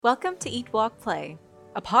Welcome to Eat, Walk, Play,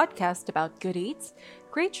 a podcast about good eats,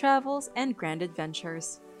 great travels, and grand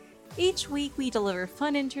adventures. Each week, we deliver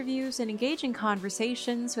fun interviews and engaging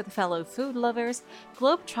conversations with fellow food lovers,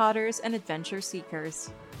 globetrotters, and adventure seekers.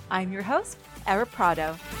 I'm your host, Era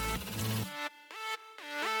Prado.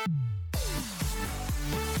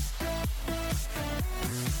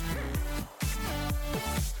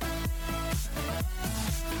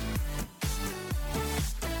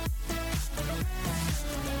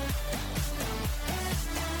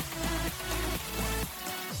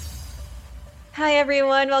 Hi,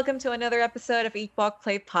 everyone. Welcome to another episode of Eat, Walk,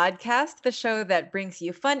 Play podcast, the show that brings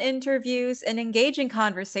you fun interviews and engaging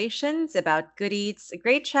conversations about good eats,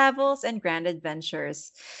 great travels, and grand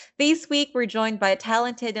adventures. This week, we're joined by a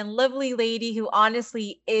talented and lovely lady who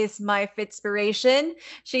honestly is my fitspiration.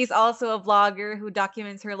 She's also a vlogger who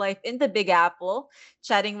documents her life in the Big Apple.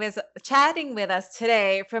 Chatting with us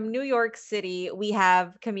today from New York City, we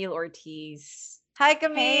have Camille Ortiz. Hi, Hey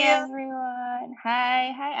Camille. everyone. Hi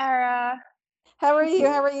Ara. How are you?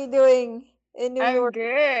 How are you doing in New I'm York?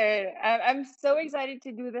 good. I'm so excited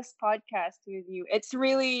to do this podcast with you. It's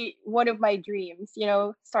really one of my dreams,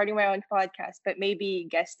 starting my own podcast, but maybe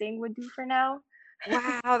guesting would do for now.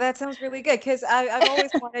 Wow, that sounds really good because I've always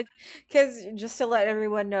wanted, because just to let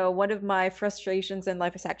everyone know, one of my frustrations in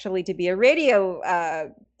life is actually to be a radio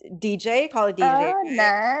DJ, call it DJ, Oh, right?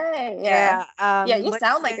 nice. Yeah. Yeah. Yeah, you But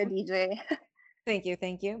sound like a DJ. thank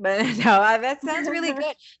you. But no, that sounds really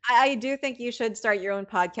good. I do think you should start your own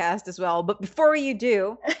podcast as well. But before you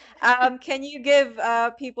do, can you give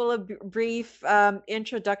people a brief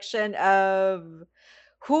introduction of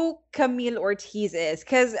who Camille Ortiz is?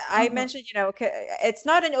 Because I Mhm. mentioned, it's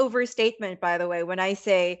not an overstatement, by the way, when I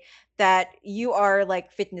say that you are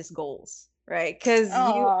like fitness goals, right? Because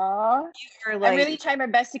you Aw. are I'm like, really trying my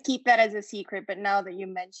best to keep that as a secret, but now that you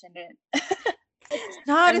mentioned it, it's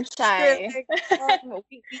not a I'm secret. shy. Like,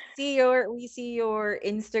 we see your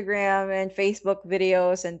Instagram and Facebook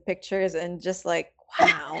videos and pictures, and just like,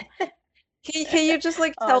 wow. Can you just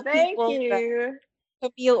like Oh, tell thank people that you.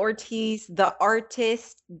 Camille Ortiz, the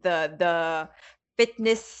artist, the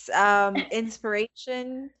fitness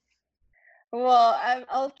inspiration? Well,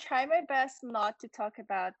 I'll try my best not to talk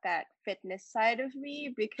about that fitness side of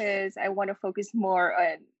me because I want to focus more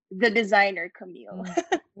on the designer Camille,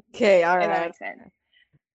 Mm. Okay, all if that right. makes sense.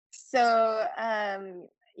 So,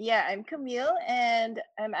 yeah, I'm Camille, and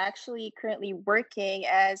I'm actually currently working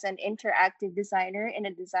as an interactive designer in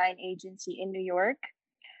a design agency in New York.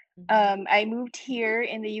 Mhm, I moved here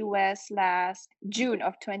in the US last June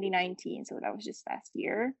of 2019, so that was just last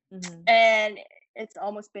year. mhm. And it's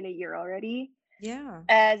almost been a year already. Yeah.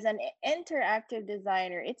 As an interactive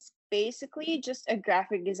designer, it's basically just a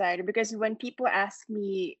graphic designer because when people ask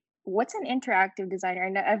me, what's an interactive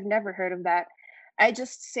designer? I've never heard of that. I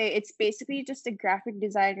just say it's basically just a graphic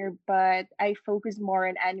designer, but I focus more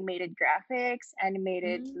on animated graphics,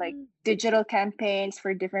 animated like Mm, digital campaigns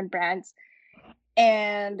for different brands.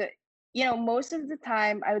 And, most of the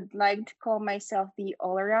time, I would like to call myself the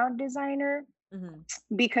all around designer mhm,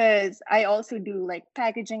 because I also do like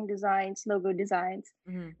packaging designs, logo designs,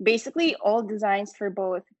 mhm. basically all designs for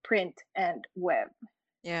both print and web.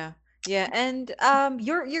 Yeah. Yeah, and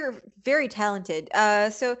you're very talented.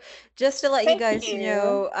 So just to let you Thank guys you.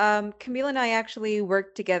 know, Camille and I actually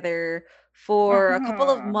worked together for a couple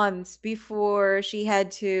of Mhm. months before she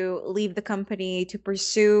had to leave the company to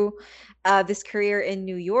pursue this career in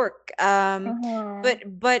New York.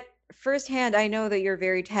 Mhm. But firsthand, I know that you're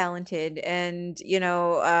very talented, and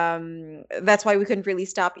that's why we couldn't really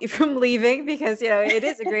stop you from leaving because it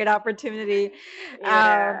is a great opportunity,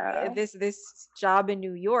 Yeah. this job in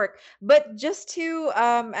New York. But just to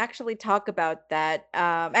actually talk about that,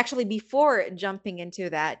 actually before jumping into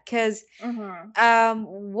that, because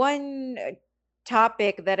Mhm. one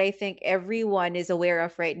topic that I think everyone is aware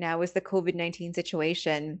of right now is the COVID-19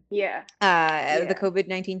 situation, Yeah. the Yeah.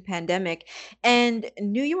 COVID-19 pandemic. And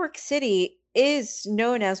New York City is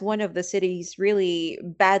known as one of the cities really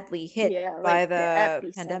badly hit Yeah, like by the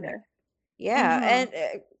the pandemic. epicenter. Yeah, Mhm. and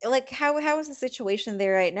like how is the situation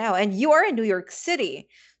there right now? And you are in New York City,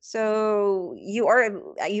 so you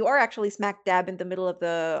are actually smack dab in the middle of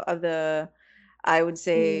the I would Mm.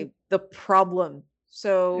 say the problem.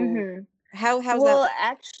 So Mhm. how's that Well, like?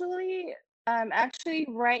 actually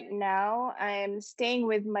right now I'm staying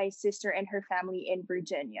with my sister and her family in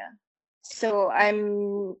Virginia. So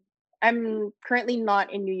I'm currently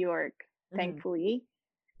not in New York, Mhm. thankfully.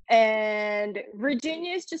 And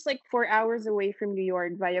Virginia is just like 4 hours away from New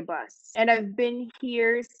York via bus. And I've been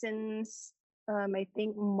here since I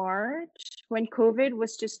think March when COVID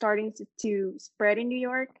was just starting to spread in New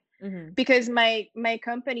York. Hmm. because my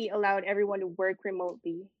company allowed everyone to work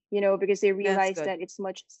remotely, because they That's realized good. that it's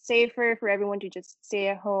much safer for everyone to just stay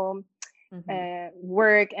at home, Hmm.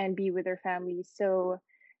 work and be with their families. So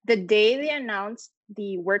the day they announced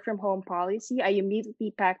the work from home policy, I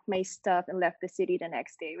immediately packed my stuff and left the city the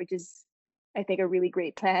next day, which is, I think, a really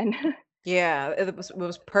great plan. Yeah, it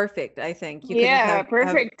was perfect, I think. You couldn't Yeah, have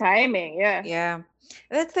perfect timing. Yeah. yeah.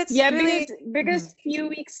 That's Yeah, because really because mhm, few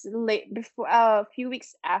weeks late before few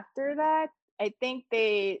weeks after that, I think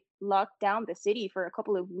they locked down the city for a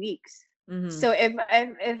couple of weeks. mhm. So if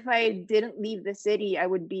I didn't leave the city, I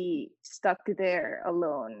would be stuck there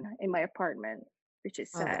alone in my apartment, which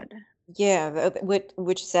is Oh, that sad. yeah,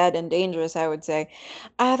 which sad and dangerous, I would say.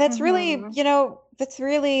 That's really, Mm-hmm. that's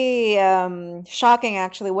really shocking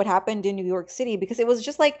actually what happened in New York City because it was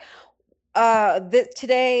just like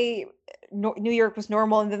today no, New York was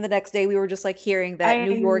normal and then the next day we were just like hearing that I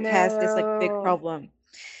New York has this like big know. problem.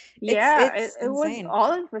 It's Yeah, it, it's it was insane.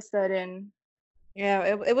 all of a sudden.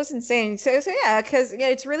 Yeah, it was insane. So yeah, because yeah,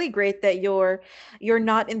 it's really great that you're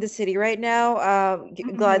not in the city right now.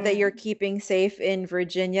 Glad that you're Hmm. keeping safe in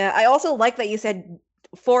Virginia. I also like that you said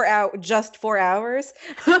just 4 hours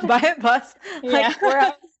by a bus, Yeah. like 4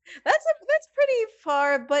 hours. That's pretty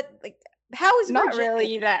far, but like, how is Not Virginia?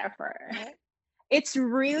 really that far. Right? It's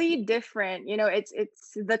really different. It's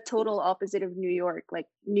the total opposite of New York. Like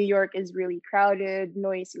New York is really crowded,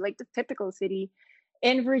 noisy, like the typical city.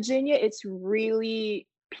 In Virginia, it's really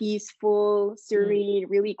peaceful, serene,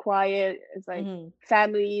 really quiet. It's like Mm-hmm.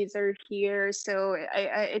 families are here, so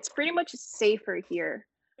it's pretty much safer here.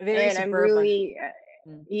 Very And I'm suburban. really,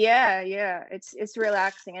 Mm. yeah, yeah, it's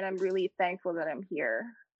relaxing, and I'm really thankful that I'm here.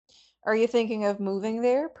 Are you thinking of moving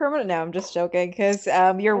there permanent? No, I'm just joking because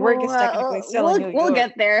your work is technically Well, still in we'll New we'll York.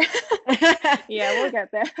 get there. Yeah, we'll get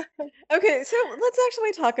there. Okay, so let's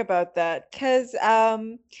actually talk about that because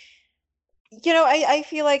I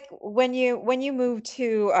feel like when you move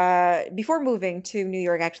to before moving to New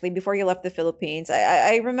York, actually, before you left the Philippines,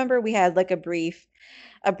 I remember we had like a brief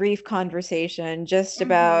conversation just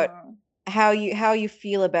about Mhm. how you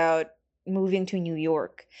feel about moving to New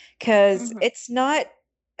York because Mhm. it's not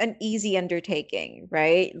an easy undertaking,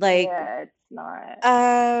 right? Like Yeah, it's not.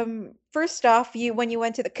 first off, when you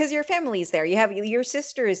went to because your family's there, your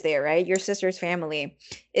sister is there, right? Your sister's family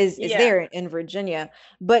is Yeah. there in Virginia,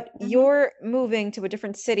 but Mhm. you're moving to a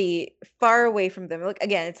different city far away from them. Look,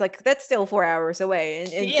 again, it's like that's still 4 hours away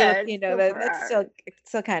in Yeah, it's Filipino, still that for that's still hours. it's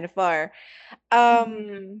still kind of far. Um,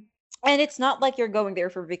 Mhm. and it's not like you're going there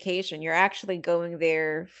for vacation. You're actually going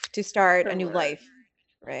there to start a For new work. life,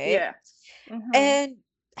 right? Yeah. Mhm. And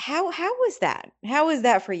how was that? How was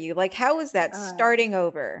that for you? Like, how was that Uh, starting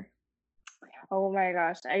over? oh my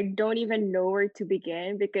gosh, I don't even know where to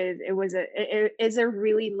begin because it is a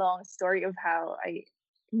really long story of how I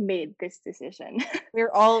made this decision.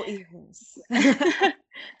 We're all ears.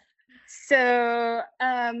 So,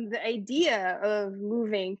 the idea of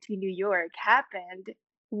moving to New York happened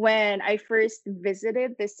when I first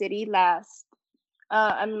visited the city last.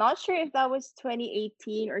 I'm not sure if that was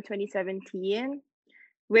 2018 or 2017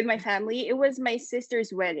 with my family. It was my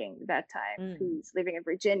sister's wedding that time, Mm, who's living in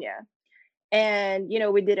Virginia. And,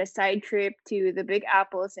 we did a side trip to the Big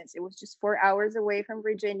Apple since it was just 4 hours away from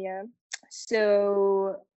Virginia.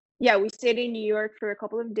 So, yeah, we stayed in New York for a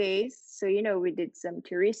couple of days. So, we did some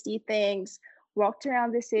touristy things, walked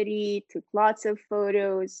around the city, took lots of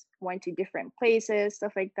photos, went to different places,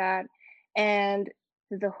 stuff like that. And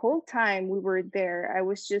the whole time we were there, I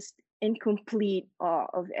was just in complete awe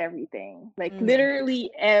of everything, like mm,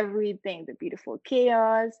 literally everything, the beautiful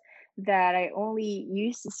chaos that I only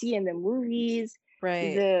used to see in the movies,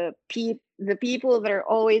 right. the people that are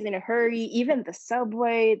always in a hurry, even the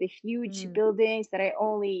subway, the huge Mm, buildings that I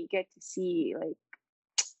only get to see like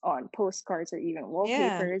on postcards or even yeah.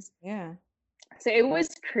 wallpapers. Yeah. So it was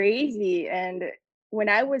crazy. And when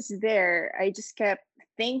I was there, I just kept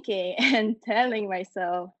thinking and telling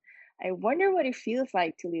myself, I wonder what it feels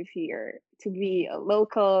like to live here, to be a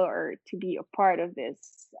local or to be a part of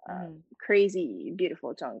this Hmm. crazy,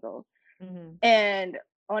 beautiful jungle. Hmm. And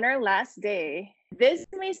on our last day, this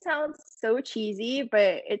may sound so cheesy,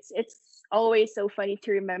 but it's always so funny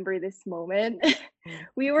to remember this moment.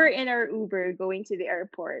 We were in our Uber going to the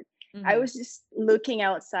airport. I Hmm. was just looking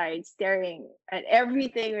outside, staring at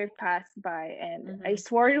everything we passed by, and I Hmm.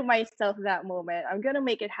 swore to myself that moment, I'm gonna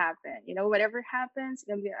make it happen. Whatever happens,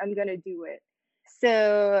 I'm gonna do it.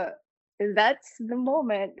 So that's the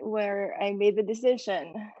moment where I made the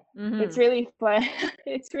decision. It's Hmm. really fun.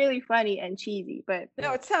 It's really funny and cheesy, but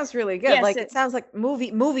No, it sounds really good. yes, Like it sounds like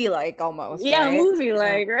movie like almost, yeah, right? movie Yeah.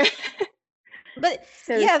 like, right? But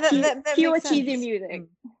So yeah, that cue, that that cue makes a cheesy sense. music. Mm.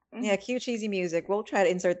 Yeah, cute cheesy music. We'll try to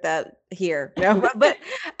insert that here. No, but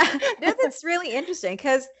that's really interesting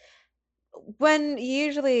because when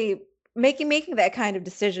usually making that kind of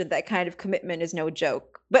decision, that kind of commitment is no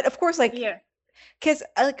joke. But of course, like Yeah. because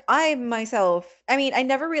like I myself, I mean, I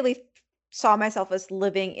never really saw myself as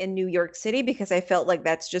living in New York City because I felt like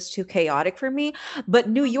that's just too chaotic for me. But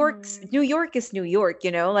Mm-hmm. New York is New York,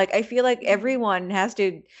 you know? Like I feel like Mm-hmm. everyone has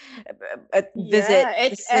to visit Yeah,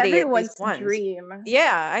 the it's city at least everyone's once. dream.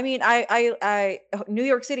 Yeah, I mean, New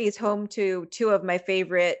York City is home to two of my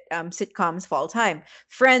favorite sitcoms of all time,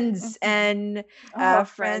 Mm-hmm. Oh, friends, oh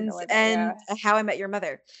Friends my God, and yes. How I Met Your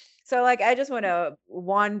Mother. So like I just want to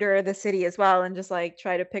wander the city as well and just like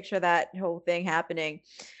try to picture that whole thing happening.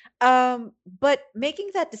 But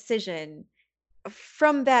making that decision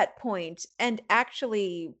from that point and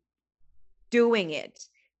actually doing it,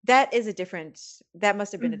 that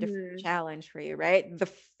must have been a different Mm-hmm. challenge for you, right? The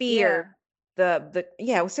fear, Yeah. the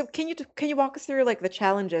yeah. So can you walk us through like the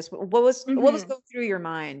challenges? What was Mm-hmm. going through your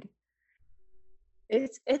mind?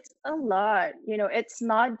 It's a lot. It's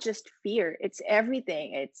not just fear, it's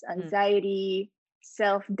everything. It's Mm, anxiety,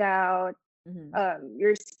 self-doubt, mhm,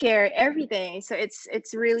 you're scared, everything. So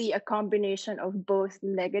it's really a combination of both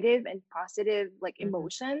negative and positive like mhm,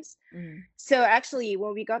 emotions. mhm, So actually,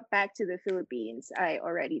 when we got back to the Philippines, I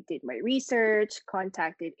already did my research,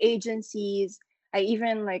 contacted agencies. I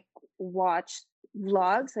even like watched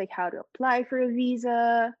vlogs like how to apply for a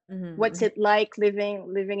visa, what's mhm, it like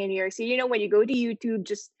living in New York City. When you go to YouTube,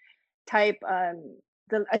 just type a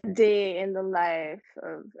day in the life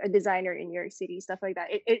of a designer in New York City, stuff like that.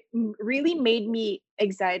 It really made me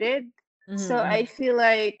excited. mhm, So I mhm, feel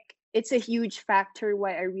like it's a huge factor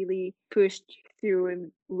why I really pushed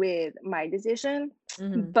through with my decision.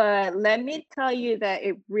 mhm, But let me tell you that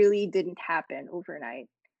it really didn't happen overnight.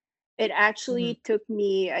 It mhm, actually took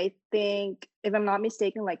me, I think, if I'm not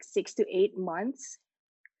mistaken, like 6 to 8 months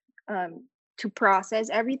um, to process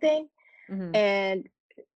everything. mhm, And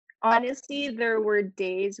honestly, there were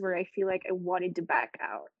days where I feel like I wanted to back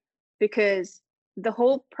out because the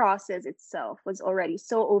whole process itself was already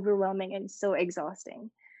so overwhelming and so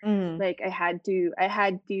exhausting. mhm, Like I had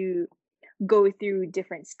to go through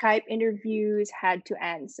different Skype interviews, had to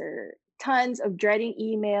answer tons of dreading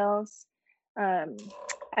emails. Um,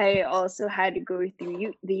 I also had to go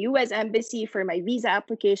through the US Embassy for my visa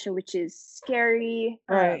application, which is scary.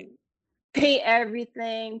 right. Pay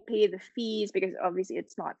everything, pay the fees because obviously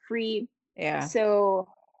it's not free. Yeah. So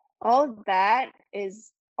all that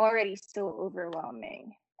is already so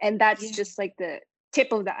overwhelming. And that's Yeah. just like the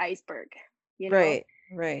tip of the iceberg, you know? Right.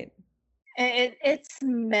 Right. And it's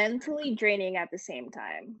mentally draining at the same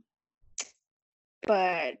time.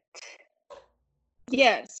 But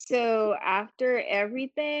yeah, so after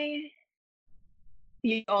everything,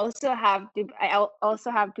 you also have to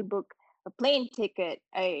also have to book a plane ticket.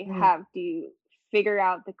 I Mhm, have to figure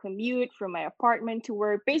out the commute from my apartment to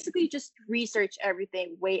work. Basically just research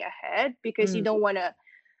everything way ahead because you mhm, don't want to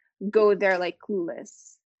go there like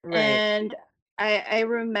clueless. right. And I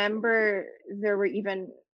remember there were even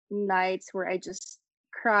nights where I just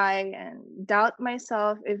cry and doubt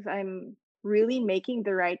myself if I'm really making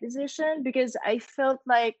the right decision because I felt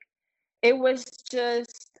like it was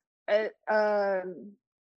just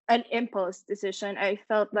an impulse decision. I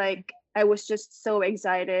felt Mhm, like I was just so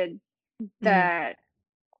excited mhm, that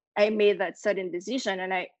I made that sudden decision.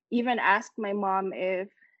 And I even asked my mom if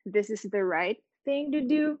this is the right thing to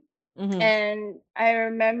do. mhm, And I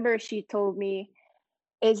remember she told me,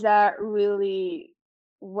 is that really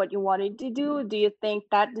what you wanted to do? Do you think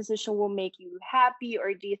that decision will make you happy,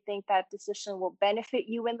 or do you think that decision will benefit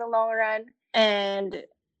you in the long run? And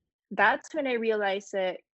that's when I realized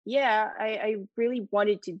that, yeah, I really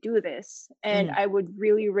wanted to do this. And mhm. I would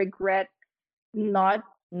really regret not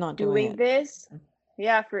Not doing doing it. this.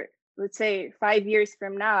 Yeah, for let's say 5 years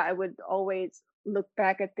from now, I would always look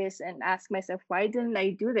back at this and ask myself, why didn't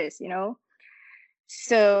I do this?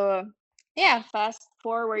 So, yeah, fast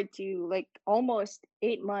forward to like almost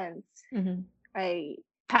 8 months. Mhm. I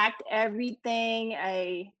packed everything,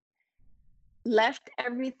 I left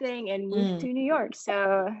everything and moved Mm. to New York.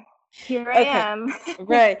 So here I Okay. am.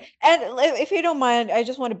 Right. And if you don't mind, I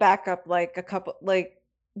just want to back up like a couple like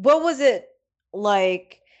what was it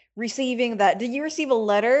like receiving that? Did you receive a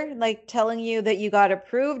letter like telling you that you got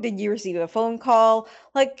approved? Did you receive a phone call?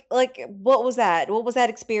 Like what was that? What was that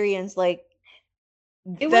experience like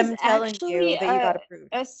It was them telling actually you that you got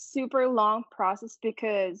approved? a super long process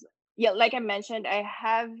because, yeah, like I mentioned, I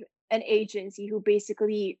have an agency who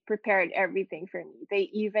basically prepared everything for me. They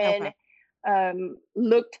even Okay.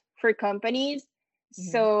 looked for companies.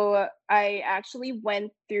 Mhm. So I actually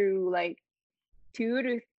went through like 2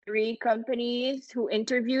 to three companies who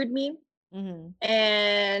interviewed me. Mhm.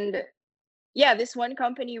 And yeah, this one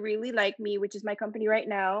company really liked me, which is my company right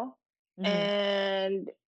now. Mhm. And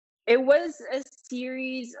it was a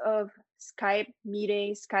series of Skype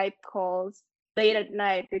meetings, Skype calls late at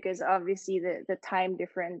night because obviously the time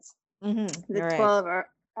difference, Mhm. the All right.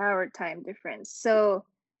 12-hour time difference. So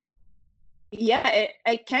yeah,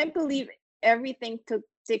 I can't believe everything took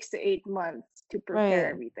 6 to 8 months to prepare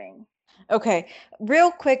Right. everything. Okay.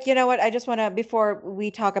 Real quick, you know what? I just want to, before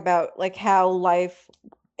we talk about like how life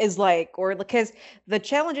is like, or because the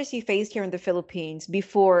challenges you faced here in the Philippines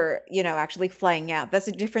before, actually flying out, that's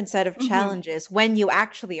a different set of Hmm. challenges when you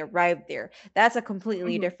actually arrived there. That's a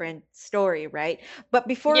completely Hmm. different story, right? But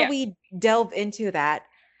before Yeah. we delve into that,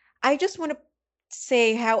 I just want to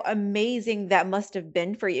say how amazing that must have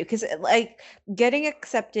been for you, because like getting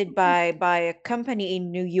accepted by a company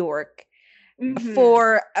in New York Hmm.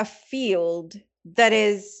 for a field that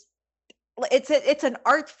is, it's an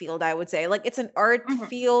art field, I would say. Like it's an art Hmm.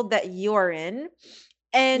 field that you're in,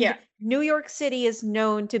 and Yeah. New York City is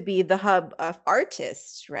known to be the hub of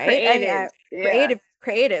artists, right? Creatives. Yeah.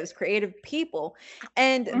 Creative people.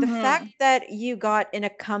 And the fact Hmm. that you got in a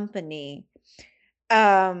company,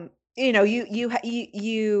 um you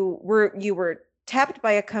were tapped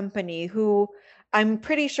by a company who I'm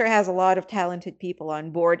pretty sure has a lot of talented people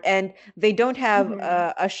on board, and they don't have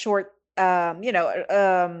Hmm. a short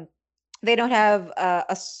they don't have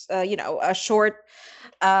a short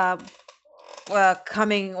uh,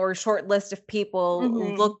 coming or short list of people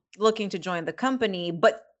Hmm. looking to join the company,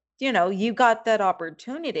 but you got that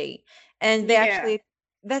opportunity, and they Yeah. actually,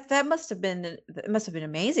 that must have been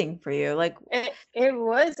amazing for you, like. It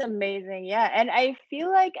was amazing, yeah, and I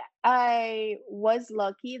feel like I was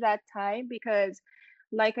lucky that time because,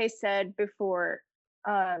 like I said before,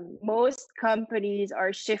 most companies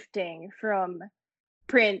are shifting from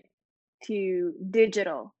print to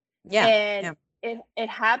digital. Yeah, And yeah. it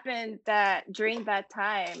happened that during that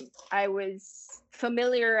time, I was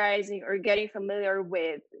familiarizing or getting familiar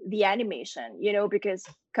with the animation, because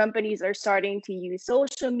companies are starting to use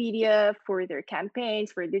social media for their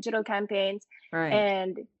campaigns, for digital campaigns, Right.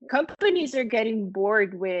 and companies are getting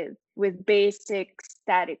bored with basic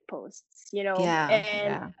static posts, Yeah, and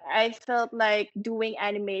yeah. I felt like doing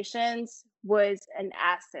animations was an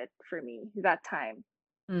asset for me that time.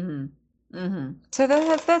 Mm-hmm. Mm-hmm. So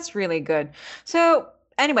that's really good. So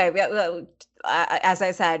anyway, as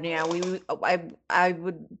I said, I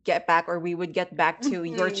would get back, or we would get back to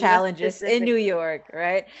your Mhm, the challenges in New specifics. York,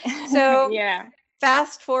 right? So Yeah.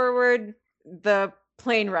 fast forward the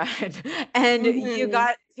plane ride, and you Hmm.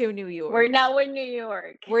 got to New We're York. now in New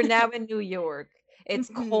York. We're now in New York. It's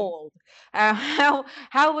Hmm. cold.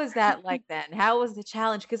 How was that like then? How was the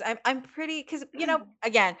challenge? Because I'm pretty, because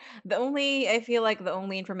again, I feel like the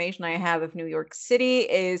only information I have of New York City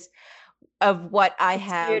is of what I It's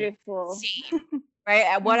have beautiful. seen,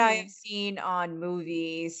 right? What I have Hmm. seen on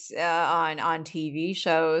movies, on TV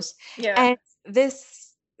shows, Yeah. and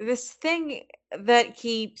this thing that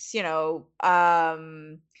keeps,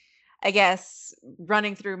 I guess,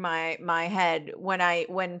 running through my head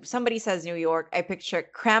when somebody says New York, I picture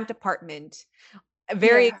cramped apartment, a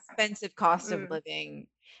very Yeah. expensive cost of Mm. living,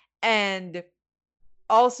 and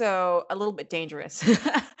also a little bit dangerous.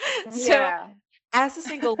 So, Yeah. as a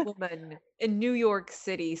single woman in New York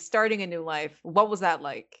City starting a new life, what was that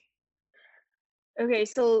like? Okay,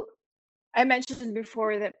 so I mentioned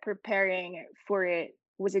before that preparing for it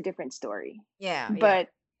was a different story. Yeah, yeah. But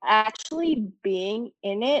actually being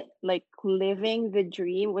in it, like living the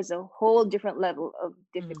dream, was a whole different level of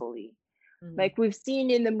Mhm, difficulty. mhm, Like we've seen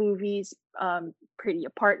in the movies, pretty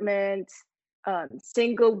apartments,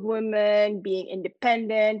 single women being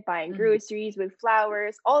independent, buying mhm, groceries with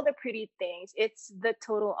flowers, all the pretty things. It's the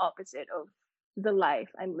total opposite of the life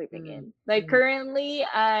I'm living mhm, in. Like mhm. currently,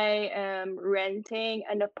 I am renting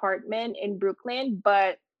an apartment in Brooklyn,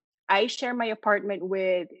 but I share my apartment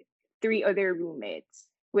with three other roommates,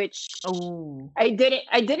 which Oh. I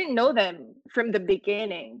didn't know them from the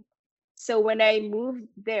beginning. So when I moved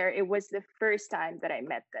there, it was the first time that I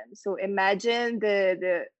met them. So imagine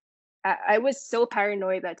the I was so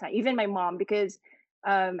paranoid that time, even my mom, because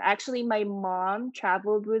actually my mom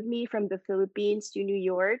traveled with me from the Philippines to New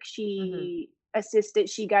York. Mhm,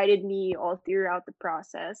 She guided me all throughout the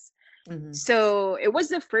process. mhm, So it was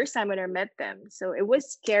the first time when I met them. So it was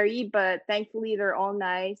scary, but thankfully they're all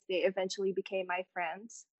nice. They eventually became my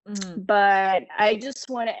friends. mhm, But I just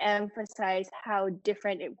want to emphasize how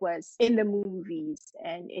different it was in the movies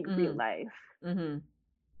and in real mhm, life. mhm.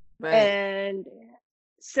 Right. And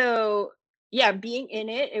so yeah, being in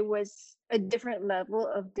it, it was a different level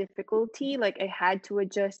of difficulty. Like I had to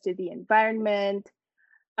adjust to the environment.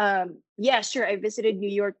 Yeah, sure, I visited New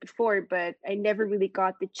York before, but I never really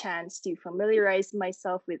got the chance to familiarize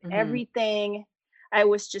myself with Mhm. everything. I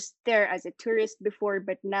was just there as a tourist before,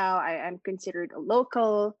 but now I am considered a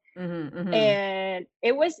local. Mhm. Mhm. And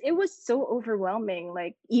it was so overwhelming.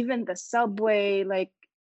 Like even the subway, like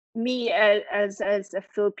me as a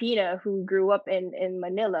Filipina who grew up in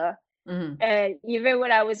Manila, Mhm. and even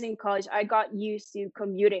when I was in college, I got used to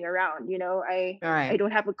commuting around, you know. I Right.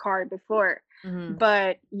 don't have a car before. Mhm.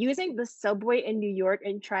 But using the subway in New York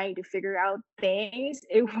and trying to figure out things,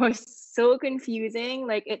 it was so confusing.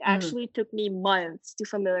 Like it Mhm. actually took me months to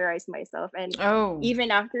familiarize myself. And Oh.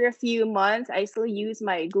 even after a few months, I still use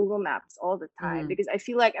my Google Maps all the time Mhm. because I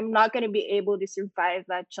feel like I'm not going to be able to survive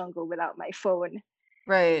that jungle without my phone.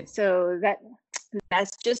 Right. So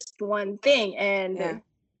that's just one thing. Yeah. And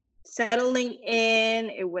settling in,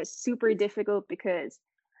 it was super difficult because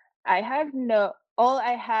I have no all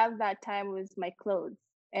I have that time was my clothes,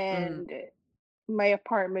 Mhm. and my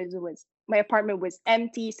apartment was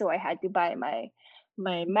empty, so I had to buy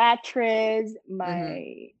my mattress, Mhm.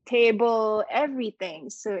 my table, everything.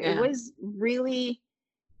 So it Yeah. was really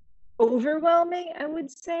overwhelming, I would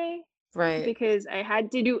say, Right. because I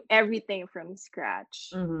had to do everything from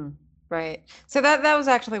scratch. Mhm. Right. So that was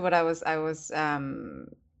actually what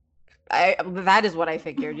I that is what I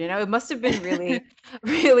figured, you know. It must have been really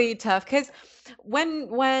really tough cuz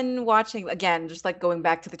when watching again, just like going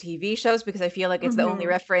back to the TV shows because I feel like it's the only Mhm.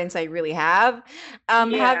 reference I really have.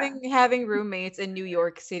 Yeah. Having roommates in New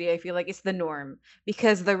York City, I feel like it's the norm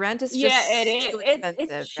because the rent is Yeah, it just is. too It's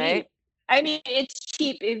expensive, right? cheap. I mean, it's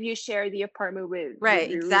cheap if you share the apartment with Right,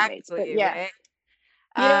 your roommates. But exactly, yeah, right?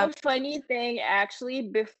 you Um know, funny thing, actually,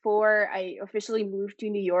 before I officially moved to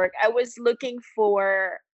New York, I was looking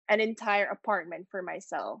for an entire apartment for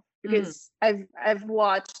myself mhm, because I've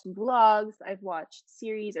watched vlogs, I've watched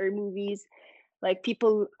series or movies, like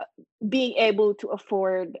people being able to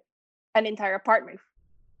afford an entire apartment.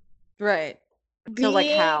 right. So like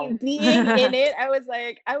how? Being in it, I was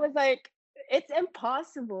like, it's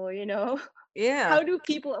impossible, you know? Yeah. How do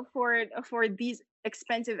people afford these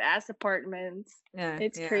expensive ass apartments? Yeah,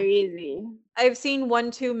 It's yeah. crazy. I've seen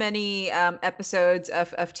one too many episodes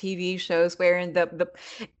of TV shows wherein the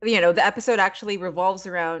episode actually revolves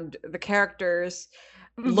around the characters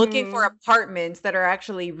looking for Mhm. apartments that are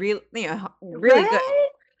actually really good Right?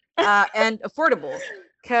 and affordable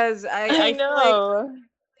because I I feel like know.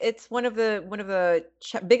 it's one of the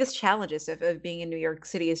biggest challenges of being in New York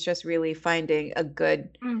City is just really finding a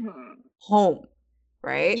good Mhm. home,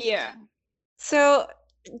 right? Yeah. So,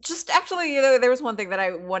 just actually, there was one thing that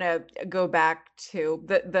I want to go back to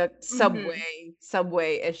the Mhm.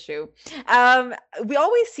 subway issue. Um, we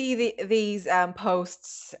always see these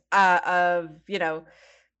posts of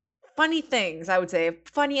funny things. I would say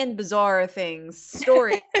funny and bizarre things,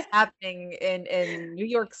 stories happening in New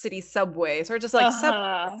York City subways, or just like subways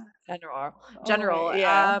Uh-huh. in general. Oh my,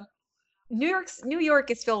 yeah. New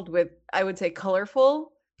York is filled with, I would say,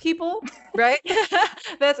 colorful people, right?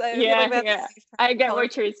 I feel like Yeah, that's yeah. a nice term, I get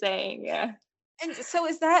what colorful. you're saying, yeah. And so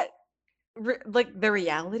is that like the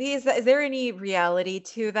reality? Is there any reality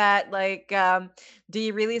to that? Like, do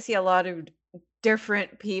you really see a lot of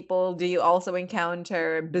different people? Do you also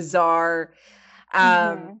encounter bizarre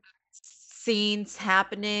um Mhm. scenes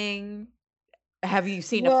happening? Have you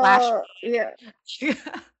seen a flash? Well, yeah.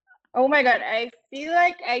 Oh my God, I feel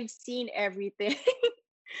like I've seen everything.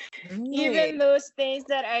 Really? Even those things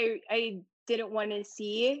that I didn't want to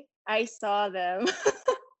see, I saw them.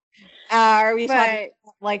 Are we talking But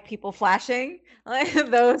about, like, people flashing? Like,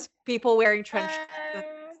 those people wearing trench coats, um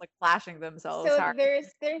like, flashing themselves so hard.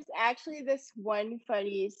 there's actually this one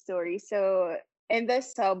funny story. So in the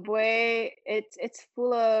subway, it's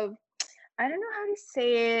full of, I don't know how to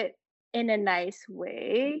say it in a nice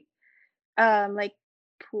way. Like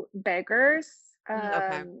beggars.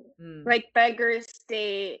 Okay. Mm, Like beggars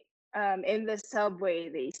stay in the subway.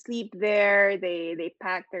 They sleep there. They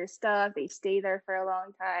pack their stuff. They stay there for a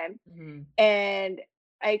long time. mhm. And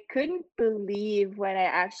I couldn't believe when I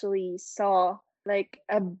actually saw like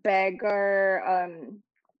a beggar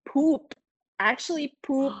poop actually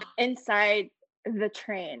poop inside the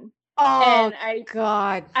train. Oh And I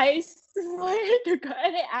god. I swear to God,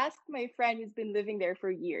 and I asked my friend who's been living there for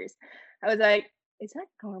years. I was like, "Is that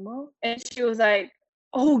normal?" And she was like,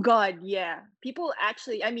 "Oh God, yeah. People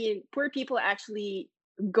actually, I mean, poor people actually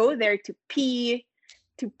go there to pee,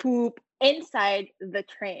 to poop inside the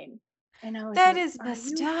train." And I was That like, is "Are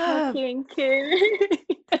messed you up. fucking kidding?"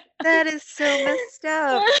 That is so messed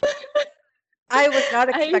up. I was not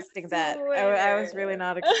I expecting that. I was really swear.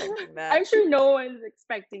 not expecting that. I'm sure no one's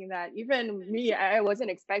expecting that. Even me, I wasn't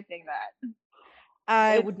expecting that.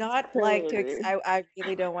 I It's would not like to. crazy. I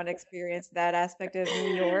really don't want to experience that aspect of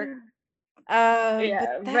New York. But Yeah,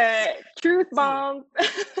 that's but truth crazy. bomb.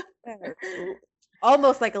 Uh,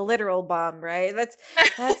 Almost like a literal bomb, right?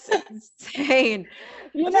 That's insane.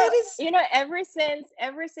 you know, That is.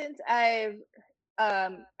 ever since I've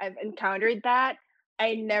encountered that,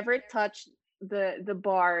 I never touched the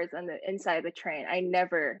bars on the inside the train. I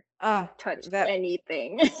never Ah, touched that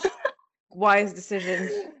anything. wise decision.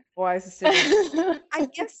 Wise decision. I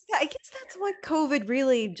guess that's why COVID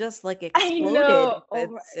really just like I exploded know. in Oh the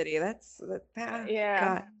my, city. That yeah,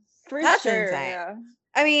 God, for that's sure. insane. Yeah.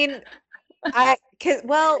 I mean,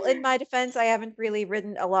 well, in my defense, I haven't really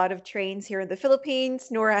ridden a lot of trains here in the Philippines,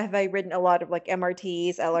 nor have I ridden a lot of like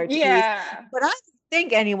MRTs, LRTs. Yeah. But I don't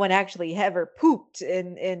think anyone actually ever pooped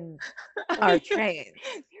in our trains.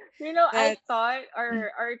 I That thought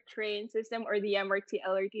our train system or the MRT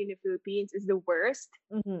LRT in the Philippines is the worst.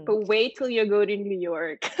 mhm. But wait till you go to New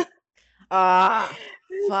York. Ah,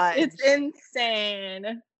 It's fudge.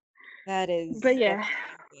 insane. But That's yeah,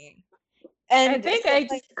 crazy. I And think so I like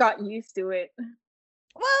just got used to it.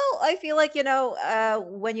 well, I feel like,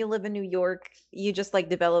 when you live in New York, you just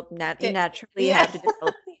like you Okay. naturally Yeah. have to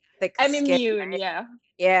develop thick I'm skin, immune, right? yeah.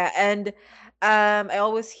 Yeah, and I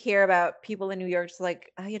always hear about people in New York just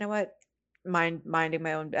like, oh, you know what? Minding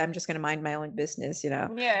my own. I'm just gonna mind my own business,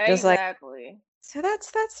 Yeah, just like exactly. so.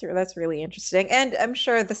 That's really interesting, and I'm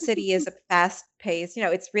sure the city is a fast pace.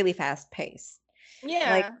 It's really fast paced.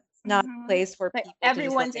 Like Yeah. it's not a place for Like people to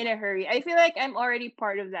just everyone's like in a hurry. I feel like I'm already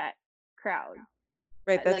part of that crowd.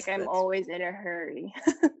 right. Like I'm That's always in a hurry.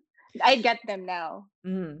 I get them now.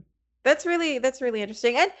 Mhm. That's really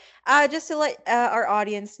interesting. And just to let our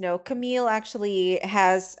audience know, Camille actually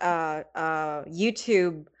has a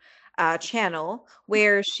YouTube channel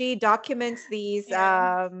where she documents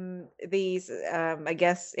Yeah. these I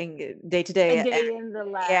guess in day to A day, day in the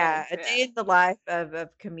life. yeah, a Yeah. day in the life of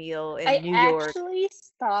Camille in I New York. actually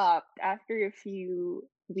stopped after a few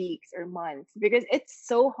weeks or months because it's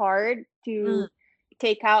so hard Mm. to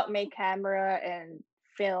take out my camera and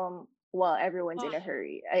film while everyone's in a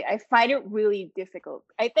hurry. I find it really difficult.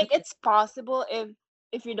 I think it's possible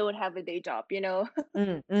if you don't have a day job.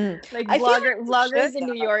 Mm, mm. Like I feel like you should vloggers in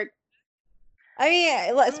New though. York. I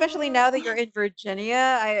mean, especially now that you're Mm, in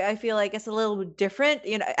Virginia, I feel like it's a little bit different.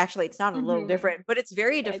 Actually, it's not a little mhm. different, but it's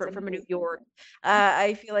very Yeah, it's a different from New big York. difference.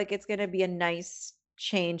 I feel like it's going to be a nice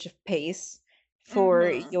change of pace for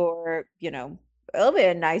Mhm. your, a little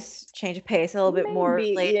bit a nice change of pace, a little bit more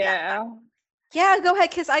Maybe, laid back. yeah. Yeah, go ahead,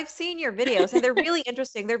 because I've seen your videos and they're really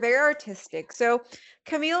interesting. They're very artistic. So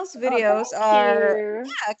Camille's Oh, videos thank are, you.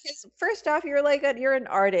 yeah, because first off, you're an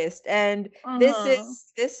artist, and this Mhm.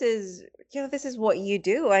 is this is this is what you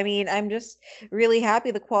do. I mean, I'm just really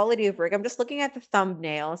happy the quality of work. I'm just looking at the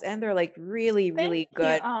thumbnails, and they're like really, Thank really you.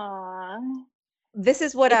 good. Aw. This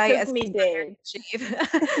is what It I took me aspire days. to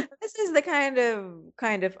achieve. This is the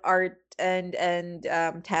kind of art and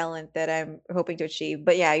talent that I'm hoping to achieve.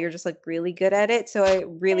 But yeah, you're just like really good at it. So I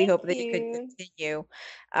really Thank hope that you could you. continue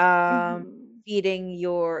um Mhm. feeding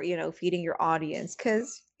your audience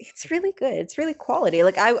because it's really good. It's really quality.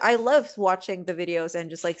 Like I love watching the videos and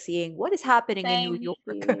just like seeing what is happening in New Thank York.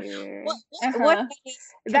 what you. what Uh-huh. is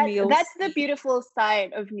That's Camille's the beautiful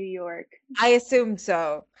side of New York. I assumed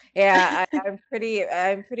so. Yeah, I'm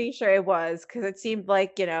pretty sure it was because it seemed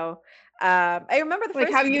like, I remember the Like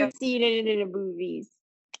first how video. you've seen it in the movies.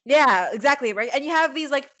 Yeah, exactly, right? And you have these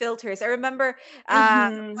like filters. I remember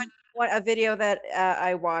Mhm. a video that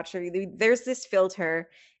I watched, or there's this filter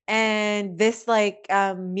and this like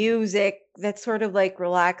music that's sort of like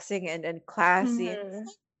relaxing and classy, and it's Mhm.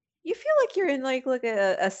 like you feel like you're in like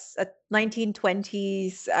a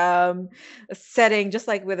 1920s setting, just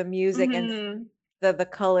like with the music and Mhm. the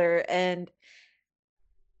color. And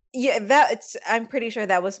yeah, I'm pretty sure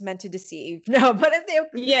that was meant to deceive. No, but if they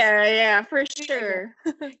Yeah, yeah, for yeah, sure.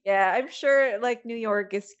 yeah, I'm sure like New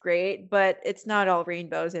York is great, but it's not all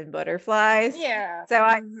rainbows and butterflies. Yeah. So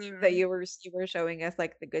I assume that Mhm. you were showing us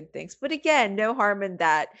like the good things. But again, no harm in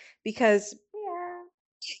that because Yeah.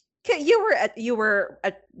 you were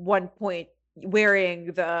at one point wearing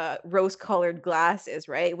the rose-colored glasses,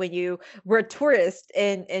 right? When you were a tourist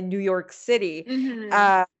in New York City. Mhm.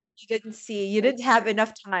 Uh you didn't That's have true.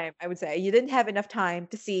 enough time, I would say. You didn't have enough time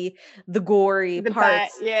to see the gory The bat.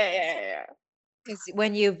 parts. Yeah, yeah, yeah. Because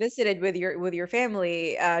when you visited with your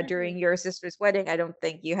family during Mhm. your sister's wedding, I don't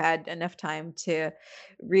think you had enough time to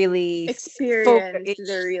really focus. Experience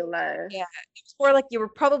the real life. Yeah, it's more like you were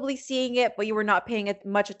probably seeing it, but you were not paying it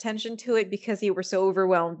much attention to it because you were so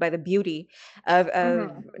overwhelmed by the beauty of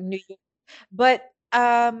Mhm. New York. But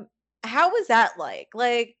how was that like?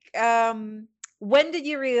 Like, when did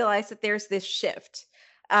you realize that there's this shift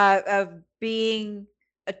of being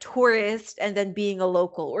a tourist and then being a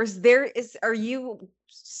local, or are you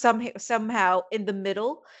somehow in the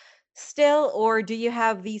middle still, or do you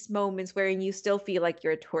have these moments wherein you still feel like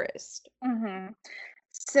you're a tourist? Mhm.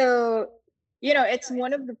 So, it's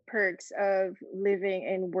one of the perks of living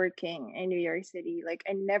and working in New York City. Like,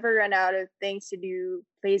 I never run out of things to do,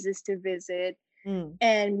 places to visit. Mm,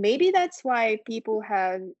 And maybe that's why people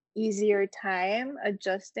have easier time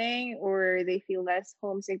adjusting or they feel less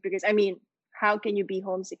homesick because, I mean, how can you be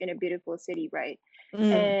homesick in a beautiful city, right?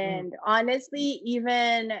 mm, mm, And honestly,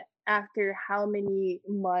 even after how many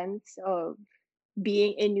months of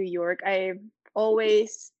being in New York, I've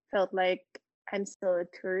always felt like I'm still a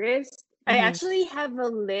tourist. I mhm, actually have a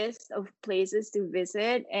list of places to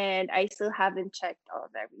visit and I still haven't checked all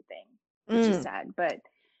of everything, which is mm, sad, but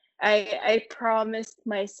I promised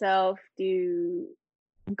myself to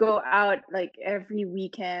go out like every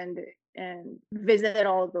weekend and visit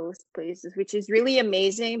all those places, which is really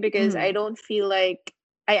amazing because I mhm, don't feel like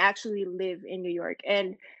I actually live in New York.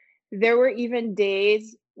 And there were even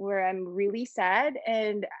days where I'm really sad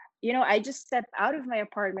and I just step out of my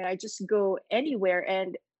apartment. I just go anywhere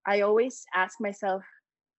and I always ask myself,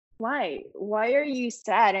 why? Why are you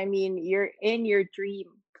sad? I mean, you're in your dream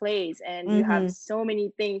place and you have mhm. so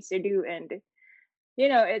many things to do and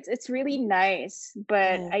it's really nice,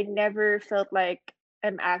 but Yeah, I never felt like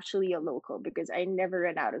I'm actually a local because I never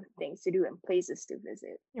run out of things to do and places to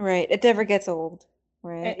visit. right. It never gets old,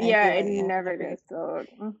 right? I Yeah, feel it like yeah, it never never gets. gets old.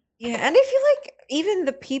 Yeah, and I feel like even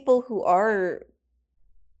the people who are,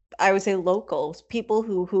 I would say locals, people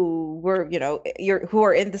who were, who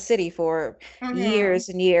are in the city for Mhm. years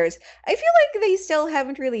and years, I feel like they still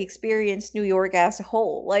haven't really experienced New York as a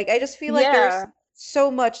whole. Like I just feel like there's Yeah.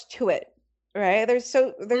 so much to it, right? There's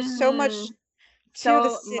so much Mhm. to the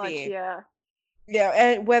So much, city. yeah. Yeah,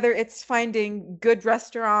 and whether it's finding good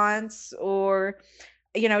restaurants or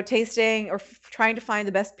tasting or trying to find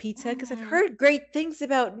the best pizza, because I've Mhm. heard great things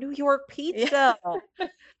about New York Yeah. pizza.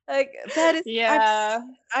 Like that is, Yeah.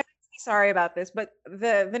 I'm sorry about this, but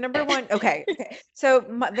the number one, okay. So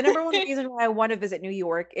the number one reason why I want to visit New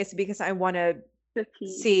York is because I want to The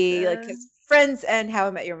see like pizza. his friends and How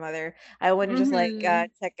I Met Your Mother. I want to just like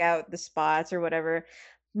Mhm. check out the spots or whatever.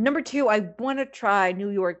 Number two, I want to try New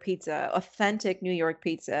York pizza, authentic New York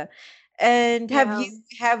pizza. And Yeah.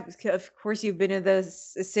 of course you've been in the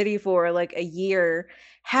city for like a year.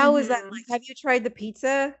 How is that Mhm. like? Have you tried the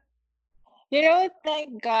pizza?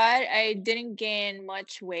 Thank God I didn't gain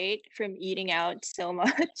much weight from eating out so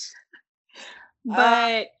much. Uh,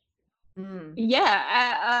 But mm. yeah,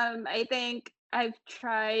 I think I've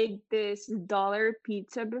tried this dollar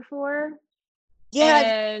pizza before, Yeah.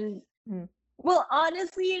 and Mm. well,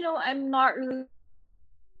 honestly, I'm not really a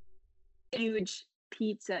huge pizza enthusiast, so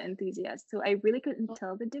I really couldn't tell the difference. Oh my God, I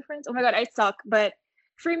suck. But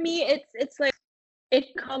for me, it's like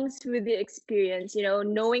it comes with the experience,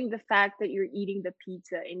 knowing the fact that you're eating the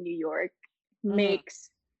pizza in New York Mhm,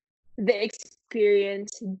 makes the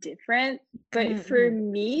experience different. But mhm, for mhm.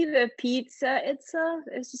 me, the pizza itself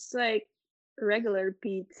is just like regular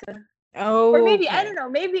pizza. Or maybe I Okay. don't know.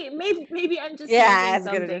 Maybe I'm just Yeah, missing it's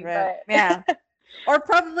gonna something. different. Yeah. But Or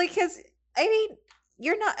probably because I mean,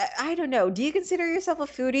 you're not I don't know. Do you consider yourself a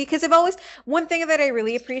foodie? Because I've always one thing that I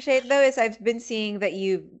really appreciate though is I've been seeing that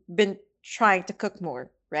you've been trying to cook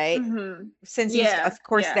more, right? Since yeah, of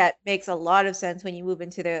course yeah. that makes a lot of sense when you move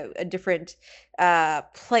into a different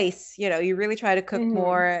place, you really try to cook hmm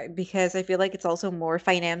more because I feel like it's also more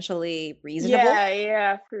financially reasonable,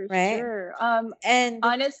 Yeah, for right? sure. And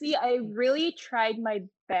Honestly, I really tried my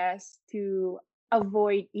best to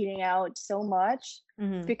avoid eating out so much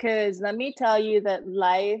mhm, because let me tell you that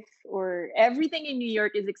life or everything in New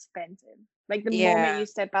York is expensive. Like the moment yeah, you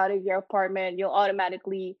step out of your apartment, you'll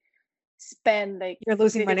automatically spend like you're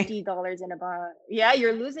losing money. $50 in a bar. Yeah,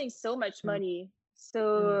 you're losing so much Mm, money.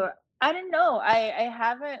 mm, So I don't know. I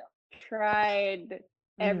haven't tried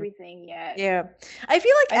mhm. everything yet. Yeah. I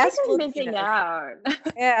feel like I think as I'm missing Filipinos, out.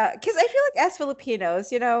 yeah, because I feel like as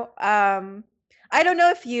Filipinos, I don't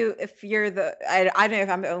know if you're I don't know if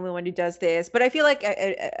I'm the only one who does this, but I feel like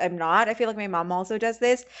I'm not. I feel like my mom also does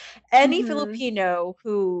this. Any Mhm. Filipino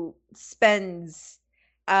who spends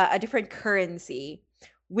a different currency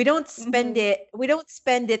Mhm. we don't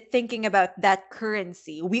spend it thinking about that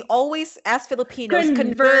currency. We always, as Filipinos,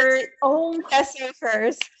 convert Convert. it Oh to peso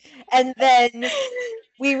first, and then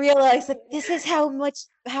we realize that this is how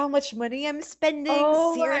much money I'm spending.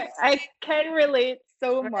 oh my, I Seriously, can relate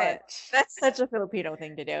so right? much. That's such a Filipino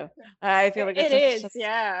thing to do. I feel like It that's is, such.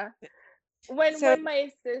 yeah. When So my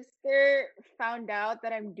sister found out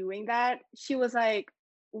that I'm doing that, she was like,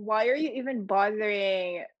 "Why are you even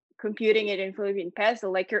bothering computing it in Philippine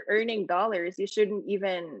peso? Like you're earning dollars. You shouldn't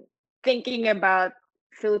even thinking about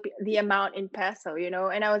Philippine the amount in peso, you know?"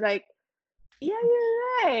 And I was like, "Yeah,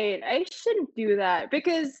 you're right. I shouldn't do that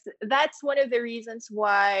because that's one of the reasons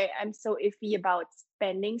why I'm so iffy about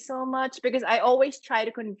spending so much because I always try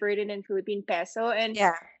to convert it in Philippine peso and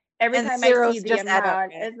yeah, every and the time I see zeros the just add up,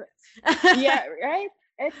 amount, right? it's yeah, right?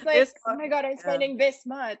 It's like, There's oh my God, I'm yeah, spending this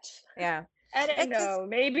much. yeah. I don't Because know.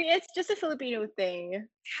 Maybe it's just a Filipino thing.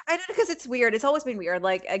 I don't know, because it's weird. It's always been weird.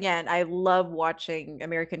 Like again, I love watching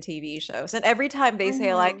American TV shows, and every time they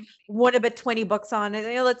say like, Mhm. "Want to bet $20 on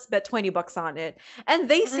it?" Let's bet $20 on it, and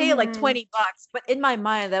they say like Mhm. $20, but in my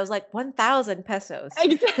mind that was like 1,000 pesos.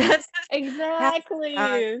 Exa- That's how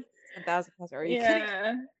exactly. 1,000 pesos. Are you kidding?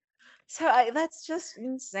 Yeah. So that's just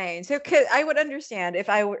insane. So I would understand if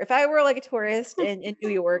I were like a tourist in New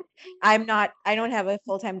York. I don't have a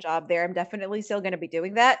full-time job there. I'm definitely still going to be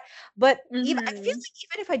doing that. But even I feel Mhm. like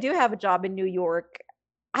even if I do have a job in New York,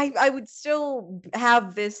 I would still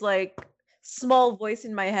have this like small voice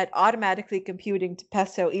in my head automatically computing to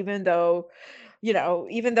peso, even though you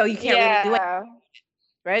can't really do it, Yeah.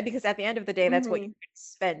 right? Because at the end of the day, that's what you're Mhm. going to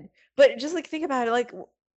spend. But just like think about it, like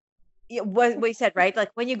yeah, what you said, right?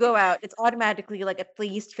 Like when you go out, it's automatically like at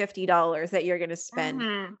least $50 that you're gonna spend.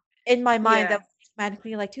 Mhm. In my mind, that Yeah. was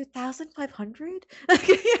automatically like 2,500.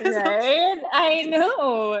 Yes, Right? I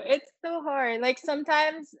know. It's so hard. Like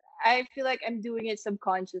sometimes I feel like I'm doing it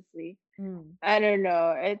subconsciously. mm, I don't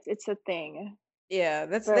know. It's a thing. yeah,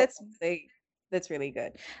 But that's really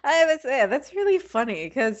good. That's really funny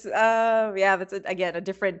because yeah, that's again a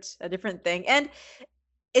different thing, and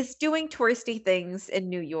it's doing touristy things in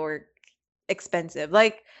New York expensive,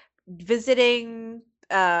 like visiting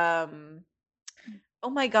oh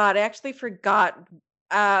my god, I actually forgot,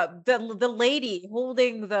 the lady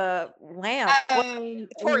holding the lamp. What the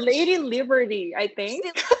torch? Lady Liberty, I think.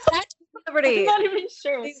 Statue of I'm Liberty. not even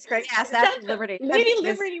sure. Jesus Christ, yeah, Statue of Statue Liberty. Have Lady you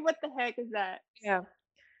Liberty, what the heck is that? yeah.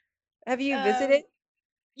 Have you visited?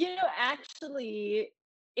 Um, actually,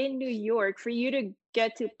 in New York, for you to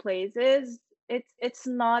get to places, it's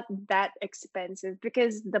not that expensive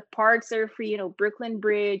because the parks are free. Brooklyn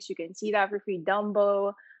Bridge, you can see that for free.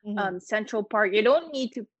 Dumbo, Mhm. Central Park. You don't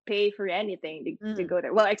need to pay for anything to Mm, go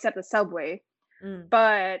there. Well, except the subway. mm,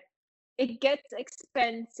 But it gets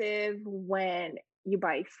expensive when you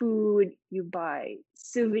buy food, you buy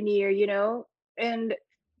souvenir, and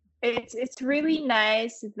it's really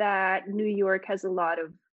nice that New York has a lot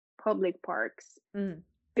of public parks mm.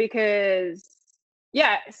 because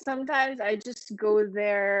yeah, sometimes I just go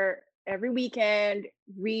there every weekend,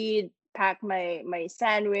 read, pack my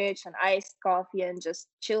sandwich and iced coffee and just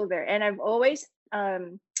chill there. And I've always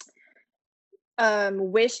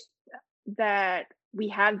wished that we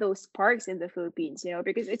have those parks in the Philippines,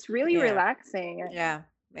 because it's really Yeah, relaxing. yeah,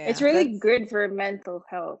 It's yeah. really good for mental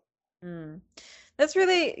health. Mm. That's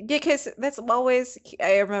really because that's always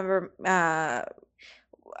I remember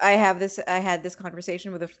I had this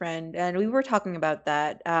conversation with a friend and we were talking about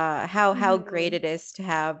that how great Mhm. it is to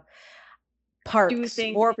have Do parks,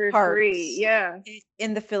 things more for free. parks Yeah.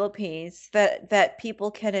 in the Philippines that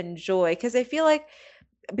people can enjoy, because I feel like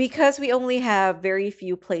because we only have very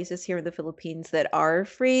few places here in the Philippines that are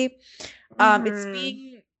free, it's Mhm.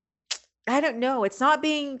 being I don't know, it's not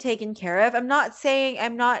being taken care of. I'm not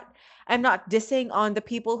dissing on the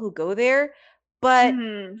people who go there, but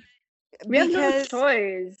Mhm. We have no because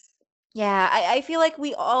choice. yeah, I feel like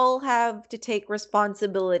we all have to take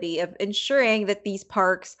responsibility of ensuring that these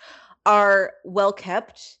parks are well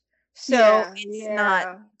kept, so Yeah, it's not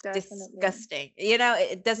yeah, definitely. disgusting.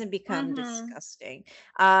 It doesn't become Mhm. disgusting.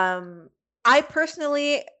 I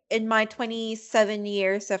personally, in my 27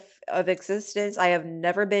 years of existence, I have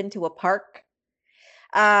never been to a park.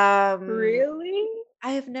 Um, Really?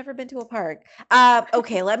 I have never been to a park.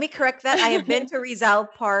 Okay, let me correct that. I have been to Rizal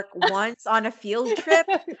Park once on a field trip.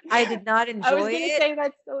 I did not I was enjoy gonna it say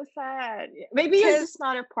that's so sad. Maybe you're because just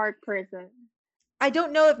not a park person. I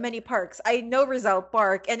don't know of many parks. I know Rizal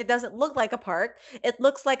Park, and it doesn't look like a park. It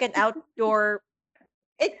looks like an outdoor.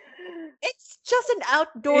 It it's just an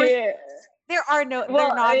outdoor Yeah. there are no,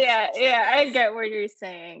 they're Well, not, yeah, I get what you're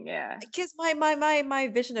saying. Yeah. because my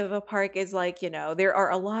vision of a park is like, there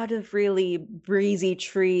are a lot of really breezy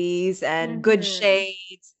trees and good Mm-hmm.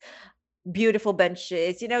 shades, beautiful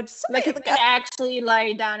benches, just Like something you like can actually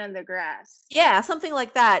lie down in the grass. yeah, something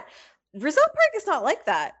like that. Rizal Park is not like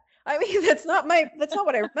that. I mean, that's not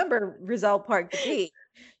what I remember Rizal Park to be.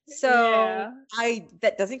 So Yeah. I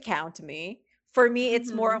that doesn't count to me. For me,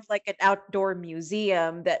 it's more Mm-hmm. of like an outdoor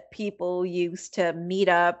museum that people used to meet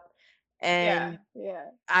up Yeah. and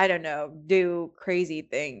Yeah. I don't know, do crazy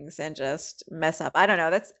things and just mess up. I don't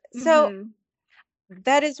know. That's so Mm-hmm.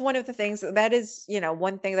 that is one of the things that is,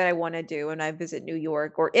 one thing that I want to do when I visit New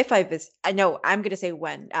York, or if I visit, I know I'm going to say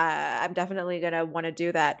when. I'm definitely going to want to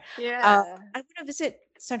do that. Yeah. I want to visit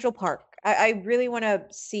Central Park. I really want to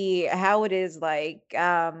see how it is like.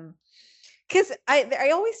 Because I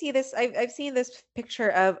always see this. I've seen this picture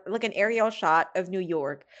of like an aerial shot of New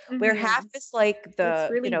York, where half Mm-hmm. is like It's the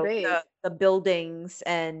really big. the buildings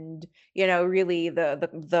and really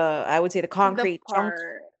the I would say the The concrete junction.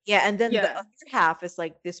 part. Yeah, and then the Yeah. other half is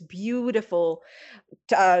like this beautiful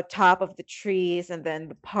top of the trees and then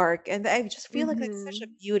the park. And I just feel like that's such a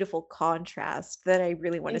Mm-hmm. beautiful contrast that I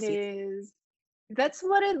really want to It see. is. That's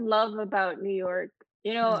what I love about New York.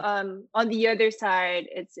 Mm, On the other side,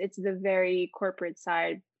 it's the very corporate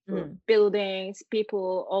side, mm, buildings,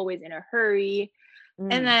 people always in a hurry.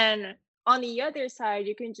 And mm, then on the other side,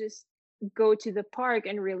 you can just go to the park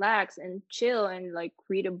and relax and chill and like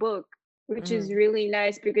read a book, which is mm, really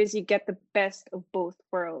nice because you get the best of both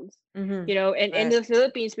worlds. mm-hmm. And in Right. the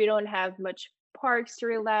Philippines, we don't have much parks to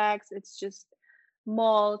relax. It's just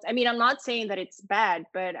malls. I mean, I'm not saying that it's bad,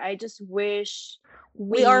 but I just wish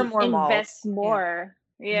We are we more invest malls. Yeah. more.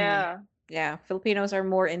 Mhm. Yeah. Yeah, Filipinos are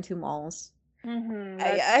more into malls.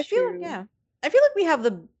 That's I feel true. yeah. I feel like we have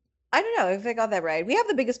the I don't know if I got that right. We have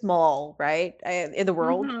the biggest mall, right? In the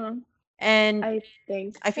world. Mm-hmm. And I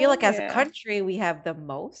think I feel so. like as a Yeah. country we have the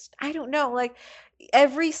most. I don't know, like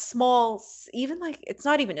every small even like it's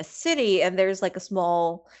not even a city and there's like a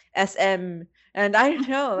small SM and I don't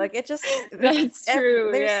know, like it just That's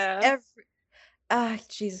true. Yeah. every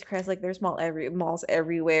Jesus Christ, like there's malls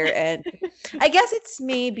everywhere and I guess it's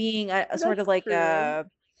me being a sort of That's like true.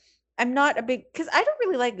 I'm not a big because I don't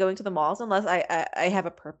really like going to the malls unless I have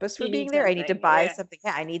a purpose for You being need there. I need to something. buy Yeah. something.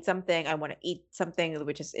 Yeah, I need something. I want to eat something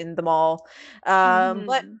which is in the mall.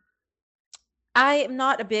 But Mm-hmm. I am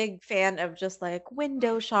not a big fan of just like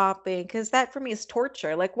window shopping because that for me is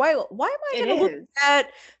torture. Like why am I It going to look is.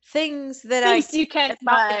 at things that Things you I'm can't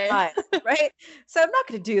not going to buy. buy, right? So I'm not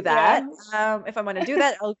going to do that. Yeah. If I'm going to do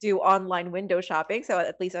that, I'll do online window shopping so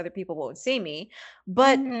at least other people won't see me.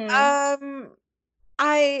 But Mm-hmm. um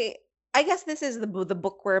I I guess this is the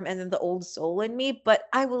bookworm and then the old soul in me, but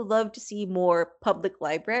I would love to see more public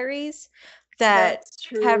libraries that That's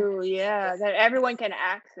have true. really Yeah. That everyone can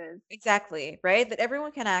access. exactly, right? That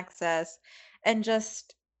everyone can access and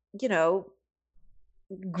just, you know,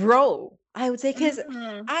 grow. I would say because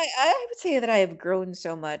Mm-hmm. I would say that I have grown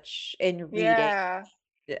so much in reading. Yeah.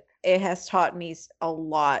 It has taught me a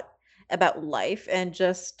lot about life and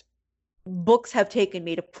just books have taken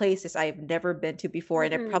me to places I've never been to before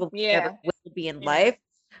and I Mm-hmm. probably never Yeah. will be in Yeah. life.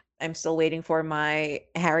 I'm still waiting for my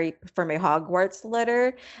Hogwarts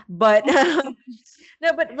letter, but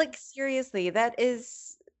no, but like seriously, that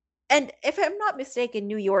is and if I'm not mistaken,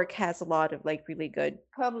 New York has a lot of like really good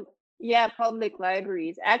Public, yeah, public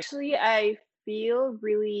libraries. Actually, I feel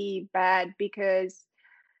really bad because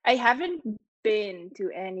I haven't been to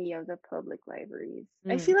any of the public libraries.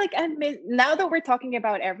 I mm. feel like now that we're talking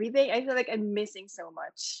about everything, I feel like I'm missing so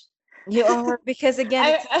much. You are because again,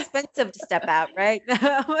 it's I expensive to step out, right?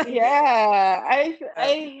 yeah,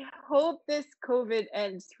 Uh, I hope this COVID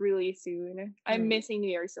ends really soon. I'm mm. missing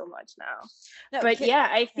New York so much now. No, But yeah,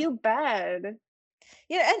 I yeah. feel bad.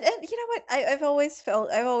 Yeah, and you know what? I've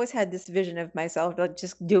always had this vision of myself like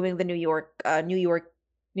just doing the New Yorkie,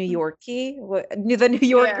 the New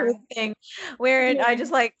Yorker Yeah. thing, wherein I Yeah.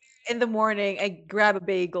 just like in the morning I grab a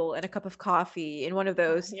bagel and a cup of coffee in one of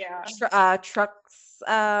those Yeah. trucks,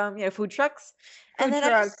 food trucks, and Food then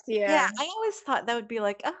I just trucks, yeah, yeah. I always thought that would be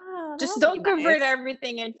like, ah, that Just would be don't convert nice.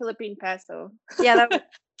 everything in Philippine peso. Yeah, that would.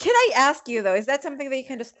 Can I ask you though, is that something that you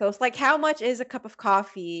can disclose? Like, how much is a cup of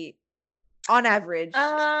coffee on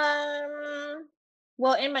average? Um,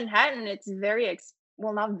 well, in Manhattan, it's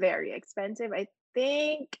well, not very expensive. I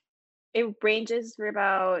think it ranges for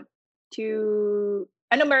about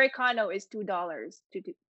an Americano is $2 to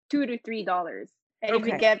 $2 to $3. And if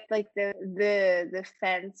you Okay. get like the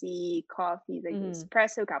fancy coffee, like Mhm.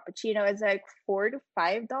 espresso cappuccino, it's like $4 to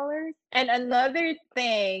 $5. And another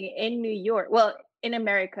thing in New York, well, in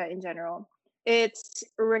America in general, it's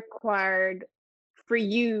required for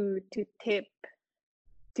you to tip,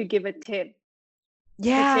 to give a tip.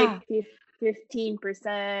 Let's say Yeah.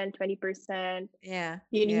 15%, 20%. Yeah.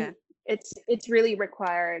 You Yeah. need, it's really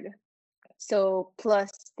required. So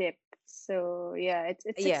plus tip. So yeah, it's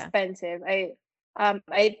Yeah. expensive.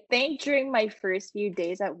 I think during my first few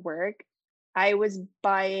days at work, I was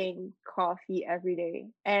buying coffee every day.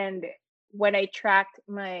 And when I tracked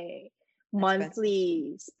my Expenses.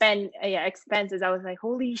 monthly spend yeah, expenses, I was like,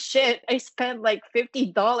 holy shit, I spent like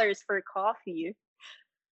 $50 for coffee.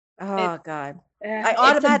 Oh It's God. I it's a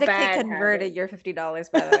automatically bad converted habit. your $50,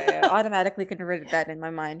 by the way. I automatically converted that in my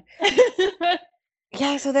mind.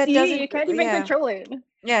 Yeah, so that See, doesn't, you can't even yeah. control it.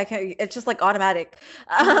 Yeah, okay, it's just like automatic.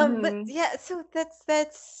 But Mm-hmm. yeah, so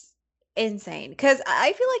that's insane. Because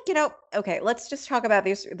I feel like, okay, let's just talk about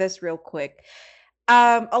this real quick.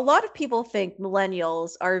 A lot of people think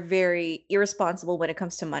millennials are very irresponsible when it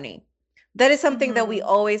comes to money. That is something that we Mm-hmm.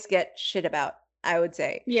 always get shit about, I would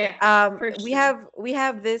say. Yeah, for We sure.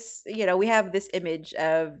 have this, we have this image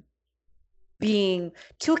of being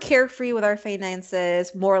too carefree with our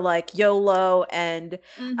finances, more like YOLO and um,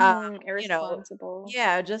 Mhm, you know, irresponsible.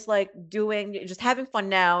 yeah, just like just having fun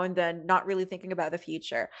now and then not really thinking about the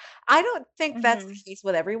future. I don't think that's the Mhm. case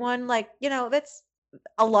with everyone. Like, that's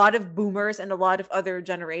a lot of boomers and a lot of other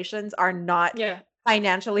generations are not Yeah.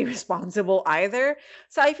 financially responsible either.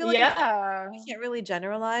 So I feel like Yeah. we can't really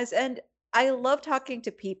generalize. And I love talking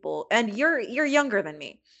to people. And you're younger than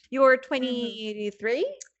me. You're Mhm. 23?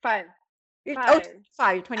 5. You're 5.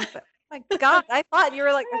 25, you're 25. My God, I thought you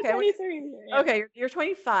were like, I'm okay, 23. Yeah. okay, you're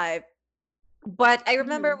 25. But I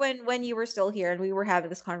remember Mhm. when you were still here and we were having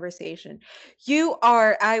this conversation. You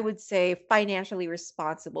are, I would say, financially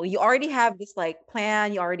responsible. You already have this like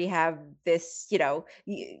plan. You already have this,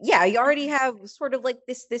 yeah, you already Mhm. have sort of like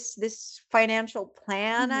this financial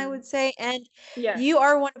plan, I would Mhm. say. And Yeah. you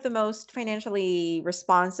are one of the most financially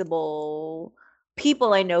responsible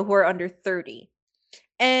people I know who are under 30.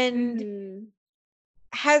 And Mhm.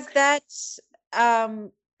 has that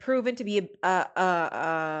um proven to be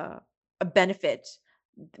a benefit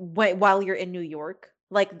while you're in New York?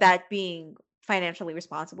 Like that being financially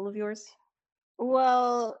responsible of yours?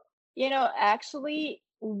 Well, actually,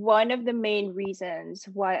 one of the main reasons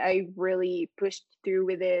why I really pushed through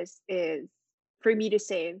with this is for me to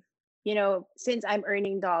save. Since I'm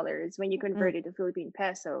earning dollars, when you Mm, convert it to Philippine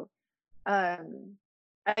peso, um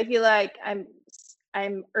I feel like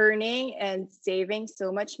I'm earning and saving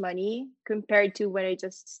so much money compared to when I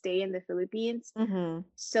just stay in the Philippines. mhm.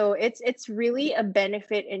 So it's really a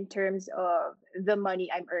benefit in terms of the money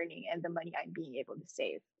I'm earning and the money I'm being able to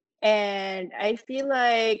save. And I feel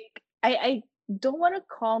like I don't want to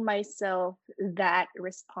call myself that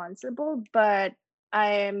responsible, but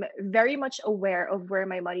I'm very much aware of where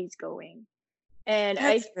my money's going. And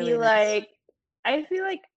That's really nice. I feel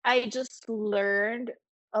like I just learned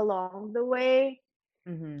along the way,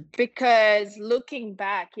 Mhm. because looking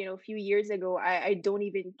back, a few years ago, I don't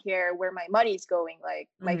even care where my money's going. Like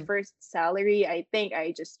my Mhm. first salary, I think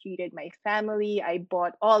I just treated my family. I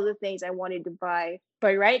bought all the things I wanted to buy.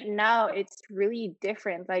 But right now, it's really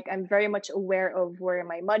different. Like I'm very much aware of where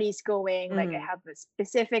my money's going. Like I Mhm. have a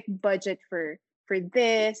specific budget for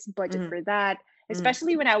this, budget Mhm. for that. Mhm.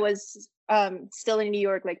 Especially when I was still in New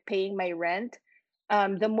York, like paying my rent.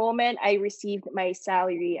 The moment I received my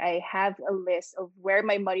salary, I have a list of where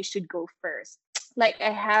my money should go first. Like I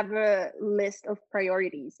have a list of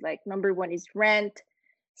priorities. Like number one is rent.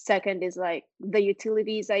 Second is like the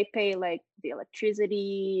utilities I pay, like the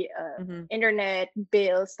electricity, Mhm. internet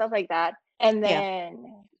bills, stuff like that. And Yeah,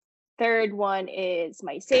 then third one is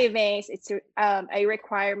my savings. I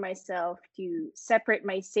require myself to separate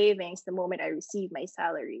my savings the moment I receive my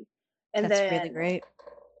salary. And that's really then great.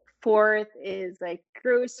 fourth is like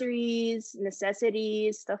groceries,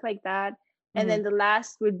 necessities, stuff like that. And Mhm. then the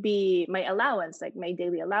last would be my allowance, like my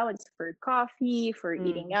daily allowance for coffee, for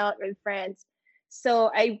eating Mm. out with friends.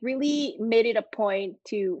 So I really made it a point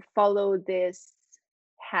to follow this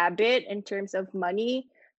habit in terms of money,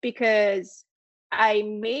 because I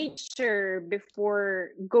made sure before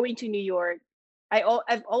going to New York,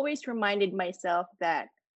 I've always reminded myself that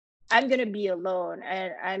I'm gonna be alone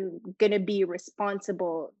and I'm gonna be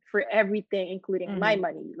responsible for everything, including my Mhm.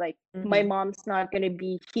 money. Like my Mhm. mom's not gonna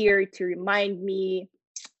be here to remind me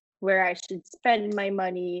where I should spend my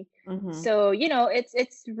money. Mhm. So,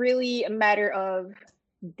 it's really a matter of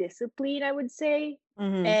discipline, I would say,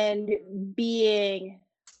 Mhm. and being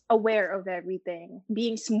aware of everything,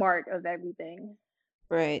 being smart of everything.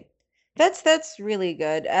 Right. That's really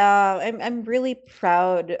good. I'm really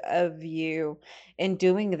proud of you in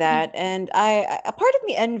doing that, and a part of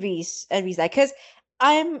me envies that because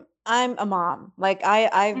I'm a mom. Like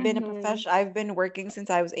I've been a Mm-hmm. profession. I've been working since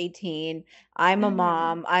I was 18. I'm a Mm-hmm.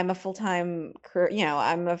 mom. I'm a full-time career.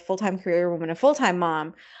 I'm a full-time career woman, a full-time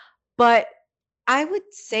mom. But I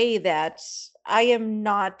would say that I am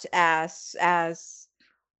not as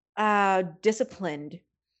disciplined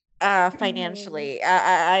Mm-hmm. financially.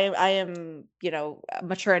 I am,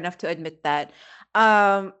 mature enough to admit that.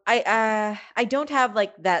 I don't have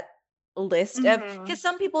like that list of, Mm-hmm. because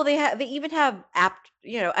some people they even have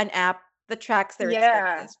an app that tracks their Yeah.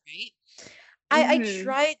 expenses, right? I Mm-hmm.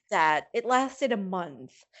 tried that. It lasted a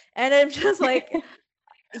month, and I'm just like,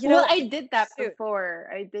 Well, I it's did too that soon. before.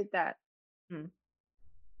 I did that. Mm.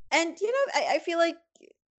 And I feel like,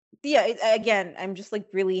 yeah, again, I'm just like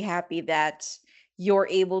really happy that you're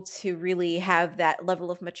able to really have that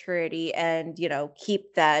level of maturity and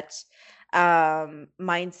keep that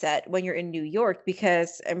mindset when you're in New York,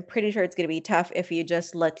 because I'm pretty sure it's going to be tough if you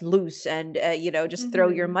just let loose and just throw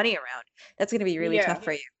your Mm-hmm. money around. That's going to be really Yeah. tough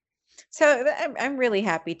for you. So I'm really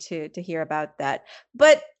happy to hear about that.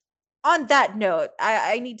 But on that note,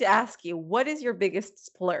 I need to ask you, what is your biggest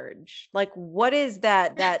splurge? Like, what is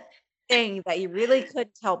that thing that you really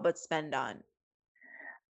couldn't help but spend on?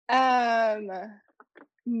 Um,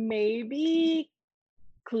 maybe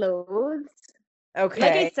clothes.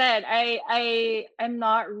 Like I Okay. said, I'm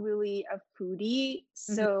not really a foodie,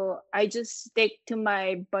 Mhm, so I just stick to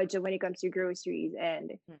my budget when it comes to groceries,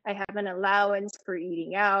 and mhm. I have an allowance for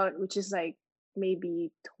eating out, which is like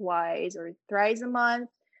maybe twice or thrice a month.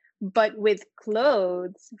 But with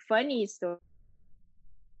clothes, funny story,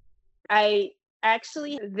 I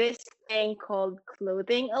actually this thing called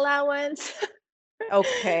clothing allowance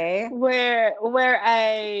Okay. where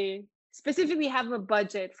I specifically have a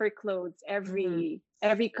budget for clothes Mhm,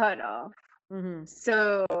 every cutoff. mhm.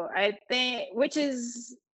 So I think, which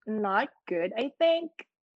is not good, I think,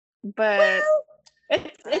 but Well,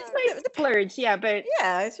 it's my dep splurge, yeah.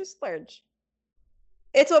 yeah, it's just splurge.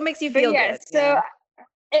 It's what makes you But feel yeah, good, so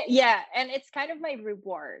yeah, and it's kind of my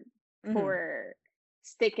reward Mhm. for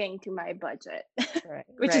sticking to my budget, Right,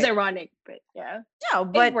 which is right. ironic, but yeah, No,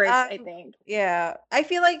 it but works, I think. yeah, I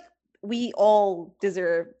feel like we all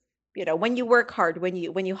deserve, when you work hard, when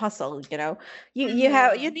you hustle, you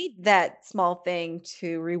Hmm. need that small thing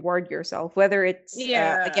to reward yourself, whether it's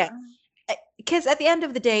again, Yeah. because at the end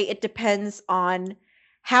of the day, it depends on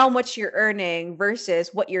how much you're earning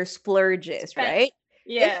versus what your splurge is, Spend. right?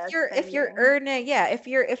 If Yeah, you're spending. earning, yeah, if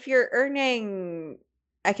you're earning,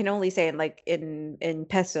 I can only say in like in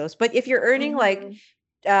pesos, but if you're earning like Mhm.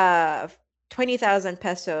 uh 20,000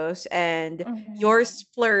 pesos and your Mhm.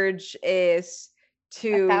 splurge is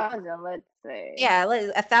A to, thousand, let's say. yeah,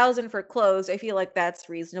 like 1,000 for clothes, I feel like that's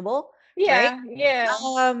reasonable, right? Yeah, yeah.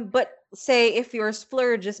 But say if your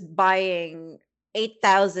splurge is buying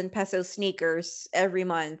 8,000 peso sneakers every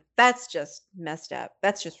month, that's just messed up.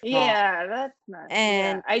 That's just wrong. Yeah, that's not.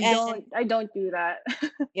 Yeah, And I don't do that.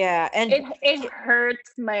 yeah, and It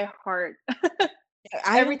hurts my heart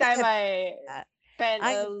I every don't think time I've I that. spend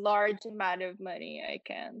I a large amount of money. I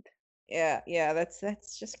can't. Yeah, yeah, that's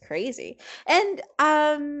just crazy. And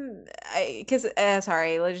because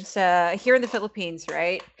sorry, let's just here in the Philippines,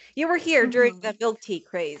 right? You were here during the Mhm. milk tea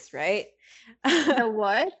craze, right? The The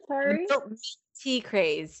what? Sorry? milk tea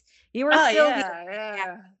craze. You were Oh still here, yeah, yeah.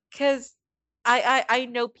 yeah. Because I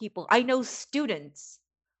know people, I know students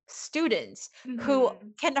who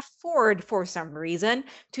Mhm. can afford for some reason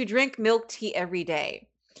to drink milk tea every day.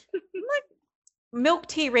 Milk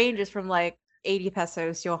tea ranges from like 80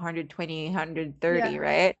 pesos to 120, 130, Yeah.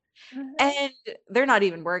 right? Mhm. And they're not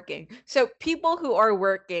even working. So people who are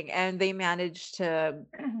working and they manage to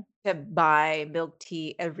buy milk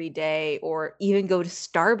tea every day or even go to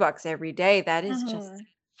Starbucks every day, that is just Mhm.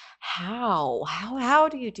 how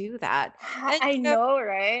do you do that? And I know,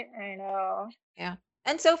 right? I know. yeah.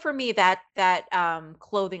 And so for me, that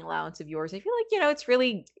clothing allowance of yours, I feel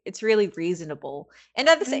like, it's really reasonable. And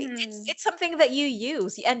at the same, it's Mhm. it's something that you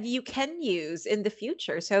use and you can use in the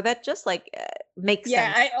future. So that just like makes Yeah,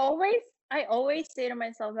 sense. I always say to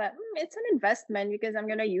myself that it's an investment because I'm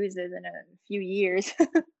gonna use it in a few years.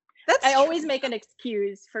 I That's always true. make an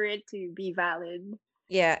excuse for it to be valid.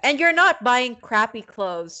 Yeah, and you're not buying crappy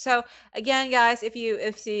clothes. So again, guys, if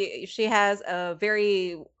she has a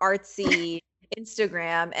very artsy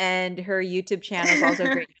Instagram, and her YouTube channel is also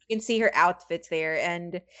great. You can see her outfits there,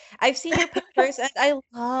 and I've seen your pictures, and I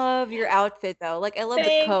love your outfit though. Like I love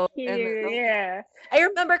the Thank coat and you. the Yeah. I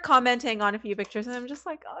remember commenting on a few pictures, and I'm just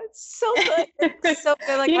like, oh, it's so good. It's so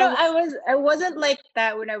good. Like You I know, want I wasn't like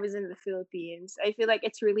that when I was in the Philippines. I feel like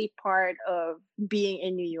it's really part of being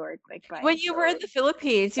in New York, like when buying you were in the clothes.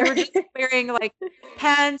 Philippines, you were just wearing like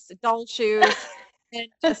pants, doll shoes, and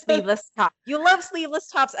a sleeveless top. You love sleeveless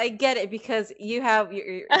tops. I get it because you have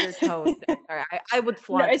your tone. I'm sorry, I would No,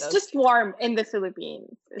 flaunt it's those. just warm in the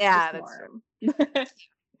Philippines. It's Yeah, just that's true. warm.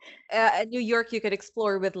 In New York, you could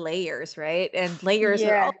explore with layers, right? And layers are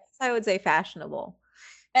Yeah. always, I would say, fashionable.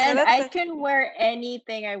 So And that's I a can wear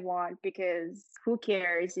anything I want because who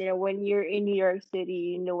cares? You know, when you're in New York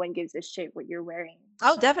City, no one gives a shit what you're wearing.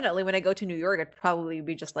 oh, definitely. When I go to New York, I'd probably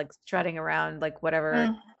be just like strutting around, like whatever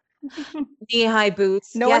Mm. knee-high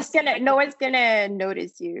boots. Yes, I No one's gonna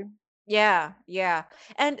notice you. yeah, yeah.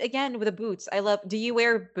 And again, with the boots, I love. Do you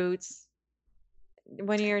wear boots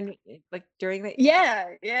when you're like during the Yeah,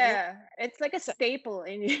 yeah? yeah. It's like a So, staple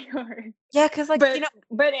in New York. yeah, because like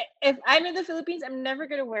But if I'm in the Philippines, I'm never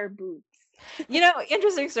gonna wear boots.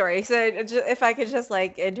 interesting story. So if I could just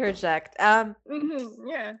like interject, Yeah.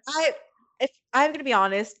 I if I'm gonna be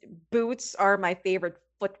honest, boots are my favorite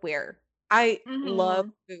footwear. I love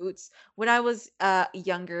Mhm. boots. When I was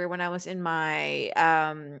younger, when I was in my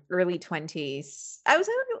early 20s, I was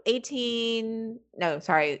I don't know, 18, no,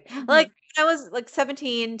 sorry. Like Mhm. when I was like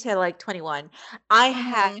 17 to like 21, I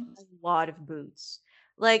had Mhm. a lot of boots.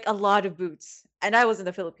 Like a lot of boots. And I was in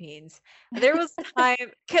the Philippines. There was time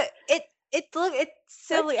it's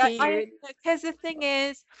That's silly. I cute. because the thing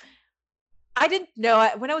is I didn't know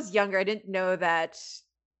when I was younger, I didn't know that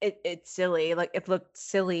it's silly. Like it looked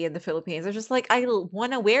silly in the Philippines. I was just like, I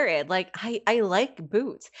want to wear it. Like I like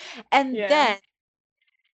boots. And Yeah. then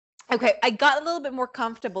okay, I got a little bit more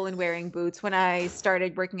comfortable in wearing boots when I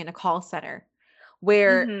started working in a call center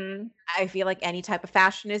where Mhm. I feel like any type of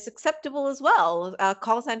fashion is acceptable as well.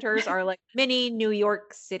 Call centers are like mini New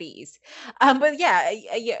York cities. But yeah,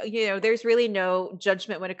 there's really no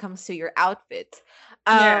judgment when it comes to your outfit.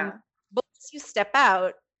 Um, Yeah. but once you step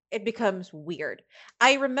out, it becomes weird.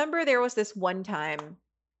 I remember there was this one time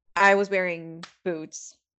I was wearing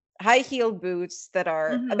boots, high-heeled boots that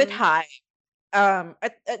are a bit Mhm. high,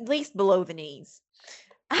 at least below the knees.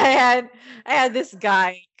 I had I had this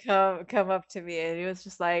guy come up to me and he was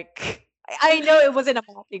just like I know it wasn't a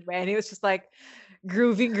mocking way, and he was just like,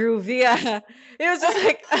 "Groovy, groovy." It was just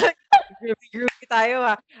like, "Groovy, groovy tayo,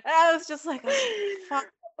 ah." And I was just like, "Oh, fuck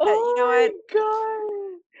that." You know what? Oh my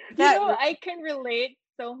god. You That know, re I can relate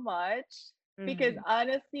so much because mhm,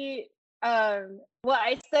 honestly, well,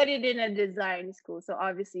 I studied in a design school, so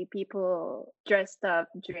obviously people dressed up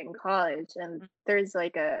during college, and there's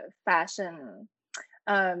like a fashion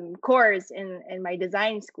course in my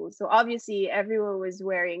design school. So obviously everyone was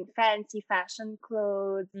wearing fancy fashion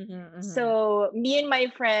clothes. mhm, mhm, So me and my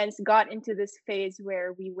friends got into this phase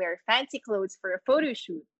where we wear fancy clothes for a photo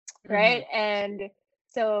shoot, right? mhm, And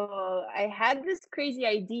so I had this crazy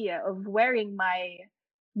idea of wearing my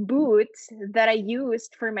boots that I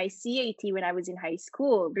used for my CAT when I was in high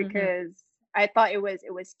school mhm, because I thought it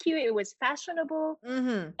was cute, it was fashionable.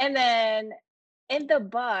 mhm. And then in the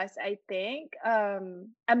bus, I think,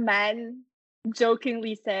 a man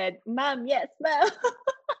jokingly said, "Ma'am, yes, ma'am,"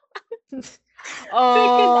 because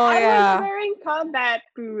Oh, I was yeah. wearing combat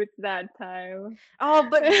boots that time. Oh,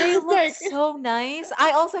 but I they was look like, so nice.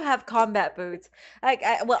 I also have combat boots. Like,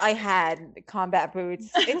 I had combat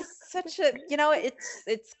boots. It's such a,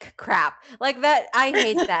 it's crap. Like that. I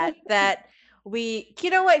hate that. You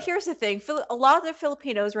know what? Here's the thing. A lot of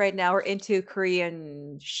Filipinos right now are into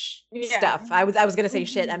Korean yeah. stuff. I was gonna say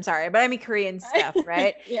shit. I'm Mhm. sorry, but I mean Korean stuff,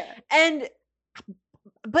 right? Yeah. And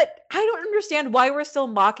but I don't understand why we're still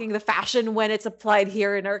mocking the fashion when it's applied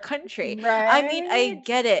here in our country. I mean, I Right?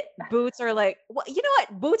 get it. Boots are like, well, you know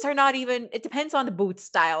what? Boots are not even, it depends on the boot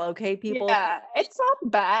style, okay, people? Yeah, it's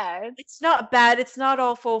not bad. It's not bad. It's not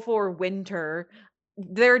all full for winter.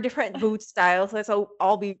 There are different boot styles. Let's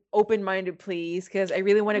all be open minded, please, because I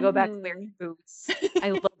really want to go back to wearing Mhm. boots.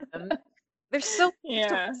 I love them. They're so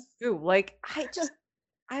Yeah. true. Like,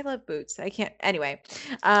 I love boots. I can't anyway.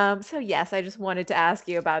 So yes, I just wanted to ask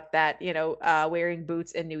you about that, wearing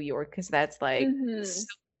boots in New York because that's like Mhm. so,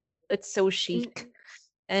 it's so chic.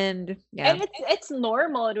 And yeah. And it's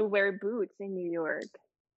normal to wear boots in New York.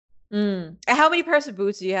 How many pairs of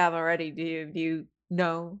boots do you have already? Do you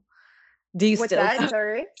know? Do you What's still that? how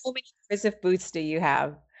Sorry? many pairs of boots do you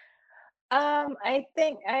have? I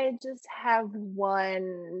think I just have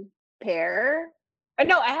one pair.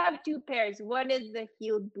 No, I have two pairs. One is the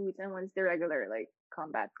heeled boots and one's the regular like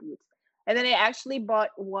combat boots. And then I actually bought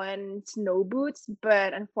one snow boots,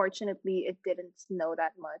 but unfortunately it didn't snow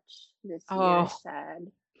that much this year. Oh, Sad.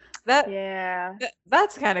 that Yeah.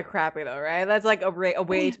 that's kind of crappy though, right? That's like a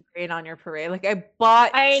way to rain on your parade. Like I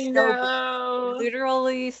bought I snow boots, know.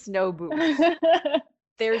 literally snow boots.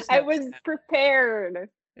 There's I no was snow. prepared.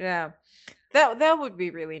 Yeah. That would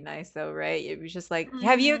be really nice though, right? It was just like,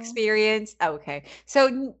 have you Hmm. experienced? Oh, okay,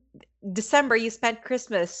 so December you spent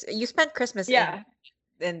Christmas Yeah.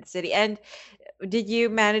 in the city, and did you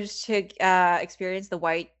manage to experience the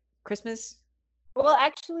white Christmas? Well,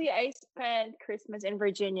 actually, I spent Christmas in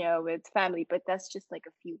Virginia with family, but that's just like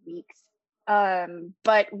a few weeks.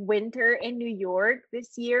 But winter in New York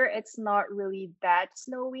this year, it's not really that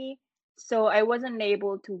snowy. So I wasn't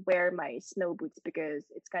able to wear my snow boots because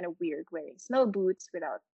it's kind of weird wearing snow boots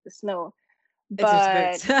without the snow. It's just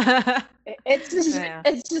But boots. Yeah, it's just, yeah,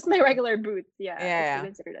 it's just my regular boots. Yeah, it's still yeah.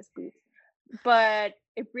 considered as boots. But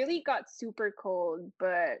it really got super cold.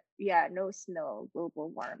 But yeah, no snow, global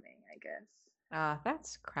warming, I guess.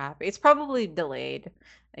 That's crap. It's probably delayed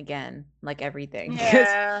again, like everything,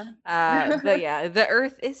 because Yeah. the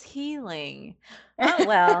Earth is healing. Oh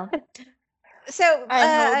well. So I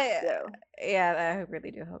hope so. yeah, I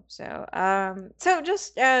really do hope so. So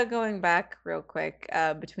just going back real quick,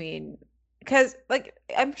 between, because like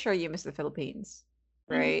I'm sure you miss the Philippines,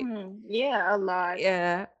 right? Yeah, a lot.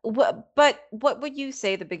 Yeah. What would you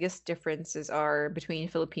say the biggest differences are between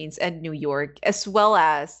Philippines and New York, as well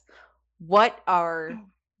as what are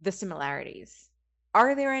the similarities?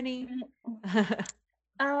 Are there any?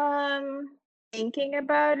 Um, Thinking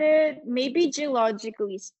about it, maybe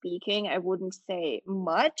geologically speaking, I wouldn't say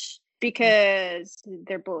much because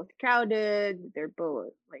they're both crowded, they're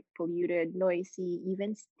both like polluted, noisy,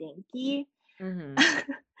 even stinky. Mm-hmm.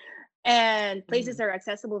 And places Hmm. are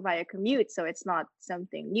accessible via commute, so it's not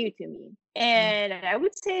something new to me. Hmm. And I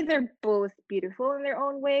would say they're both beautiful in their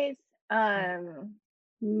own ways. Um,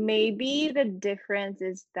 Maybe the difference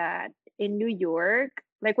is that in New York,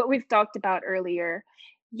 like what we've talked about earlier,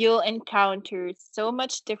 you'll encounter so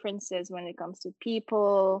much differences when it comes to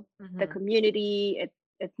people, the Hmm. community,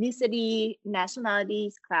 ethnicity,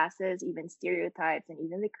 nationalities, classes, even stereotypes, and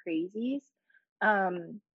even the crazies.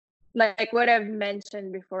 Um, like what I've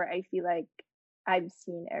mentioned before, I feel like I've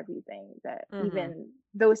seen everything, that Hmm. even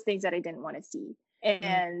those things that I didn't want to see.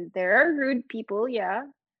 And there are rude people, yeah.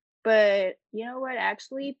 But you know what?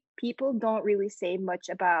 Actually, people don't really say much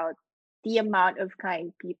about the amount of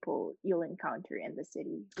kind people you'll encounter in the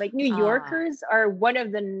city. Like New Ah. Yorkers are one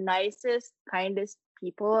of the nicest, kindest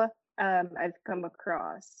people I've come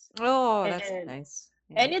across. Oh, that's And nice.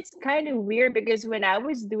 Yeah. and it's kind of weird because when I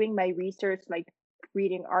was doing my research, like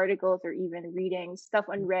reading articles or even reading stuff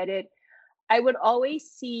on Reddit, I would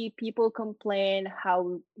always see people complain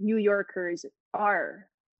how New Yorkers are.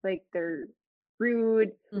 Like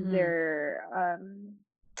rude, Mm-hmm.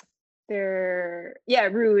 they're yeah,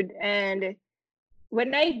 rude. And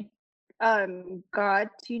when I got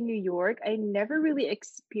to New York, I never really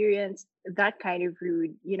experienced that kind of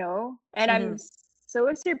rude, you know? And Mm-hmm. I'm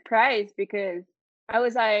so surprised because I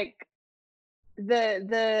was like,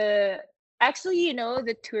 the actually, you know,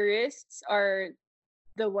 the tourists are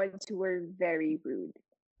the ones who were very rude.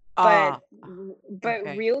 But Ah.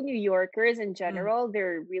 Okay. real New Yorkers in Mm. general,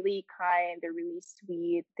 they're really kind, they're really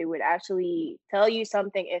sweet. They would actually tell you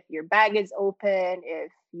something if your bag is open,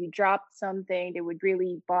 if you dropped something, they would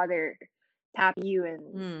really bother tap you and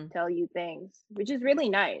Mm. tell you things, which is really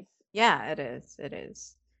nice. Yeah, it is. It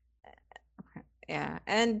is. Okay. Yeah,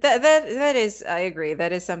 and that is, I agree.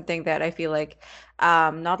 That is something that I feel like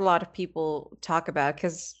not a lot of people talk about,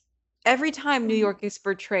 because every time New Mhm. York is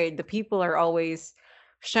portrayed, the people are always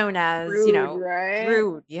shown as, Rude, right?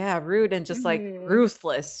 rude. Yeah, rude and just like Mhm.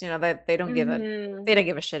 ruthless, that they Mhm. don't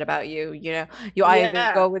give a shit about you, You either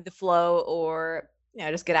Yeah. go with the flow or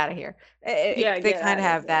just get out of here. Yeah, They get kind out of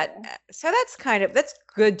of have that. there. So that's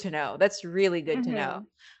good to know. That's really good to know.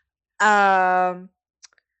 Mhm. Um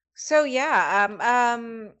so yeah,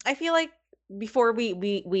 I feel like before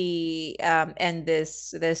we end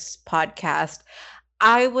this podcast,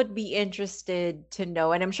 I would be interested to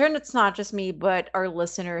know, and I'm sure it's not just me, but our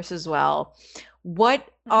listeners as well. What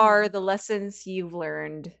are Mhm. the lessons you've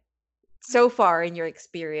learned so far in your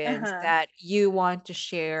experience Uh-huh. that you want to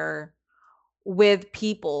share with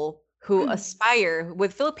people who aspire,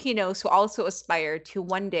 with Filipinos who also aspire to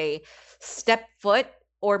one day step foot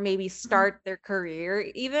or maybe start their career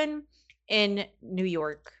even in New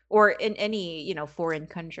York or in any, foreign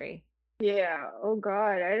country? Yeah. Oh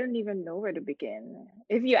God, I don't even know where to begin.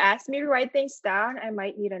 If you ask me to write things down, I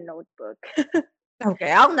might need a notebook.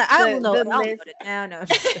 Okay, I will know. The I'll list. note it now. No,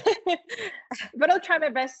 just kidding. But I'll try my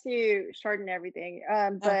best to shorten everything.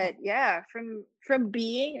 Okay. But yeah, from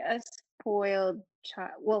being a spoiled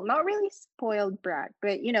child, well, not really spoiled brat,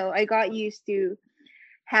 but I got used to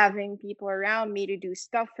having people around me to do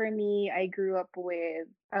stuff for me. I grew up with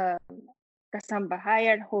kasambahay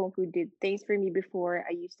at home who did things for me before.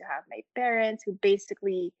 I used to have my parents who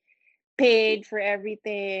basically paid for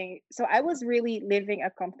everything. So I was really living a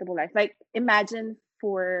comfortable life. Like, imagine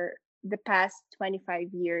for the past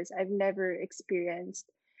 25 years, I've never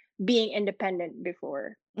experienced being independent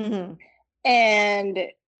before. Mm-hmm. And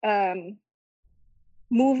um,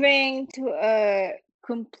 moving to a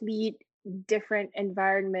complete different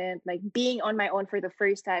environment, like being on my own for the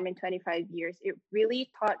first time in 25 years, it really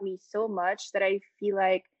taught me so much that I feel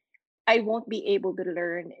like I won't be able to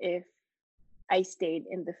learn if I stayed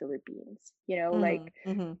in the Philippines. Like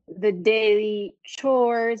Mm-hmm. Mm-hmm. the daily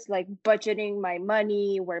chores, like budgeting my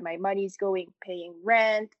money, where my money's going, paying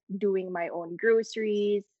rent, doing my own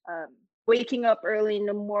groceries, waking up early in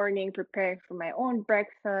the morning, preparing for my own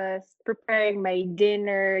breakfast, preparing my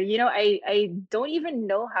dinner. I don't even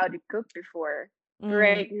know how to cook before. Mm-hmm.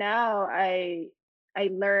 Right now, I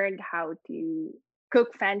learned how to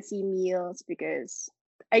cook fancy meals because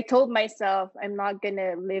I told myself I'm not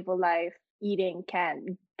gonna live a life eating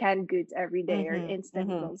canned goods every day or Mm-hmm. instant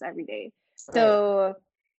Mm-hmm. noodles every day. Right. So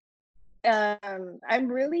I'm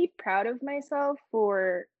really proud of myself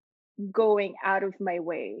for going out of my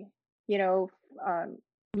way, you know, um,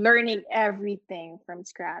 learning everything from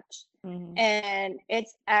scratch. Mm-hmm. And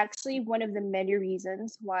it's actually one of the many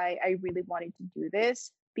reasons why I really wanted to do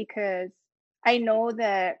this, because I know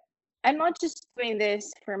that I'm not just doing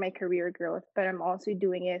this for my career growth, but I'm also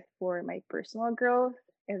doing it for my personal growth,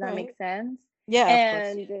 if that Right. makes sense. Yeah, of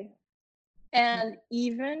course. And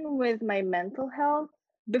even with my mental health,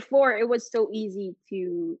 before it was so easy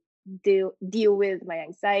to deal with my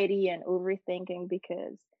anxiety and overthinking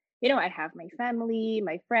because I have my family,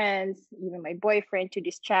 my friends, even my boyfriend to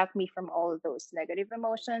distract me from all of those negative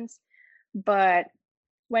emotions. But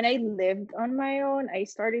when I lived on my own, I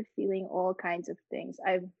started feeling all kinds of things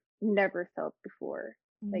I've never felt before,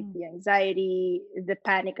 like Mm-hmm. the anxiety, the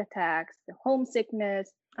panic attacks, the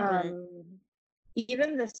homesickness, Right.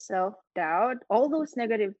 even the self-doubt. All those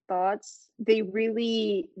negative thoughts, they can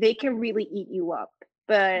really eat you up.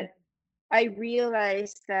 But I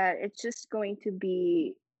realized that it's just going to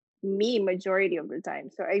be me majority of the time,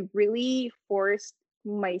 so I really forced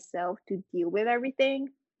myself to deal with everything.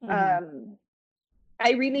 Mm-hmm. um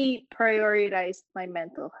I really prioritized my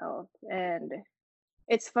mental health. And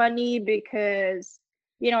it's funny because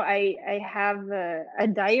I have a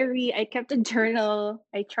diary. I kept a journal.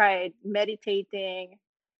 I tried meditating.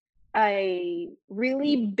 I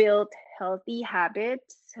really built healthy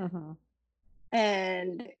habits, Mm-hmm.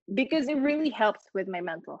 and because it really helps with my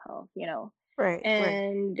mental health. Right. Right.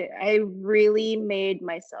 And I really made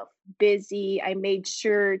myself busy. I made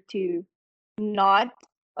sure to not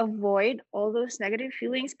avoid all those negative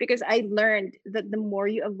feelings, because I learned that the more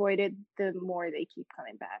you avoid it, the more they keep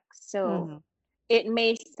coming back. So Mm-hmm. it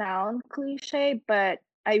may sound cliche, but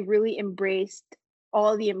I really embraced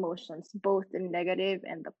all the emotions, both the negative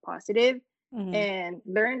and the positive, Mm-hmm.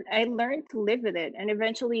 and I learned to live with it. And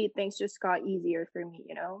eventually things just got easier for me.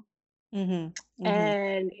 Mm-hmm. Mm-hmm.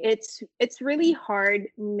 And it's really hard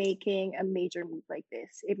making a major move like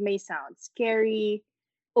this. It may sound scary,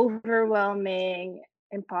 overwhelming,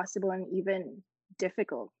 impossible, and even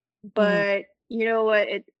difficult. Mm-hmm. But you know what?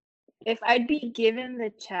 If I'd be given the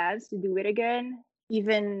chance to do it again,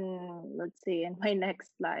 even let's say in my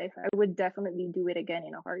next life, I would definitely do it again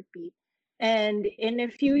in a heartbeat. And in a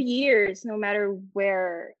few years, no matter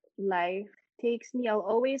where life takes me, I'll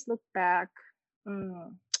always look back,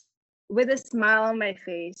 mm, with a smile on my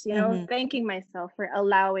face, Mm-hmm. thanking myself for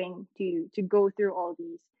allowing to go through all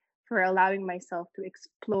these, for allowing myself to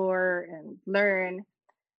explore and learn.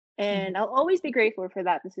 Mm-hmm. And I'll always be grateful for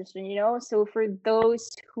that decision. So for those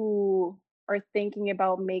who are thinking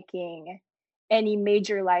about making any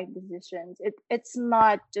major life decisions, it's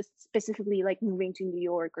not just specifically like moving to New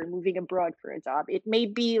York or moving abroad for a job. It may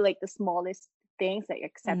be like the smallest things, like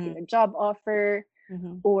accepting Mm-hmm. a job offer,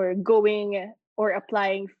 Mm-hmm. or going or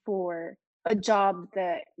applying for a job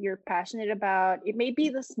that you're passionate about. It may be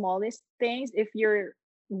the smallest things. If you're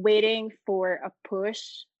waiting for a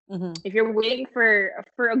push, Mm-hmm. if you're waiting for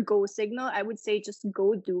a go signal, I would say just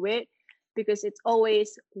go do it, because it's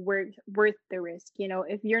always worth the risk.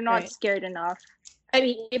 If you're not Right. scared enough, I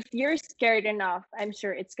mean, if you're scared enough, I'm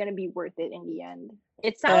sure it's gonna be worth it in the end.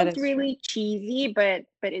 It That sounds is true. really cheesy, but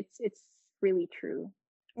it's really true.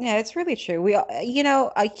 Yeah, it's really true.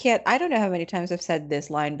 I don't know how many times I've said this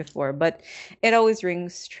line before, but it always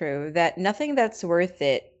rings true that nothing that's worth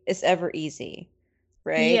it is ever easy,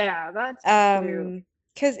 right? Yeah, that's true.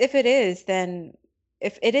 Because if it is, then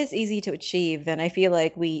if it is easy to achieve, then I feel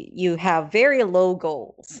like you have very low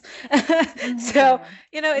goals. So, Hmm.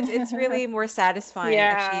 it's really more satisfying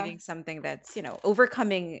Yeah, achieving something that's,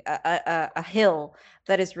 overcoming a hill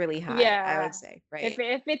that is really high, I yeah. would say, If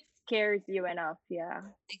right? it scares you enough, yeah.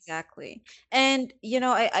 Exactly. And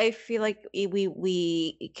I feel like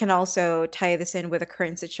we can also tie this in with the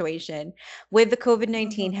current situation. With the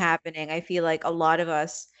COVID-19 Hmm. happening, I feel like a lot of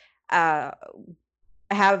us uh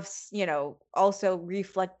have, also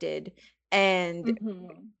reflected, and Hmm.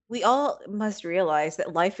 we all must realize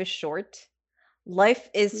that life is short. Life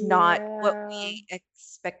is not what Yeah. we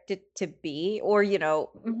expect it to be, or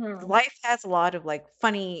Hmm. life has a lot of like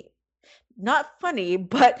funny, not funny,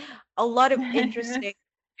 but a lot of interesting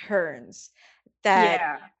turns that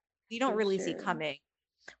Yeah, we don't for really see sure. coming.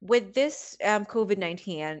 With this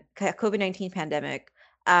COVID-19 pandemic,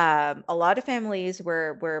 a lot of families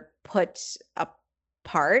were put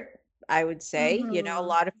apart, I would say. A Hmm.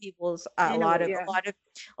 lot of people's a In a lot way, of yeah.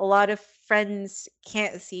 a lot of friends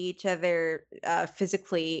can't see each other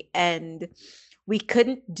physically, and we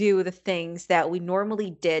couldn't do the things that we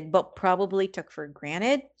normally did but probably took for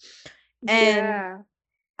granted. And Yeah.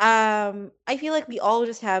 I feel like we all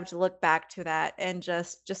just have to look back to that and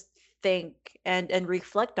just think and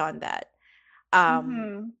reflect on that. Um,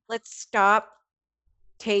 Hmm. let's stop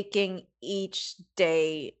taking each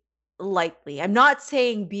day lightly. I'm not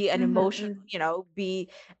saying be an emotional, Hmm. be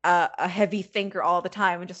a heavy thinker all the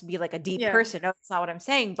time and just be like a deep Yeah. person. No, that's not what I'm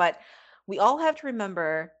saying. But we all have to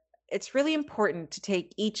remember it's really important to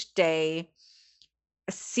take each day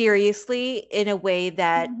seriously in a way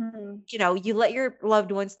that Hmm. you let your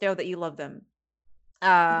loved ones know that you love them.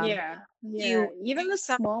 Um, Yeah. Yeah. you do Even the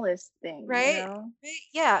some smallest thing, you right, know? right,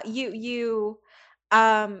 yeah.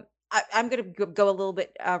 Um, I'm gonna go a little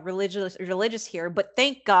bit religious here, but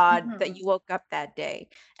thank God that Hmm. you woke up that day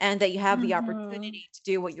and that you have the Hmm. opportunity to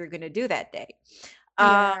do what you're gonna do that day.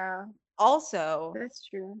 Um, Yeah, also, that's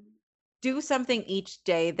true. do something each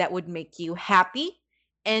day that would make you happy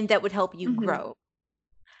and that would help you Hmm. grow.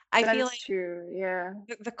 I That feel is like true. Yeah.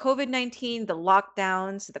 the COVID-19, the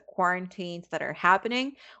lockdowns, the quarantines that are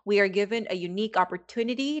happening, we are given a unique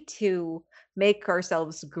opportunity to make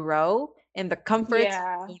ourselves grow in the comforts of Yeah.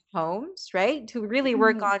 our own homes, right? To really Hmm.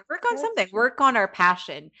 work on That's something, true. work on our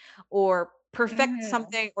passion, or perfect Hmm.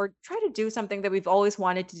 something, or try to do something that we've always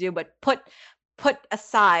wanted to do but put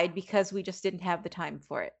aside because we just didn't have the time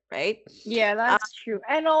for it, right? Yeah, Uh, that's true.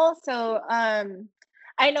 And also,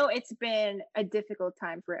 I know it's been a difficult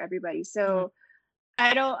time for everybody. mhm. So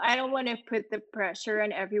I don't want to put the pressure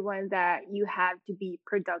on everyone that you have to be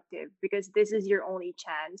productive because this is your only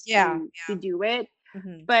chance Yeah, to do it. yeah.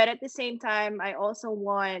 Hmm. But at the same time, I also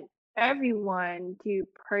want everyone to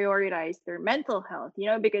prioritize their mental health,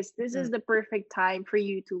 because this Hmm. is the perfect time for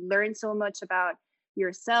you to learn so much about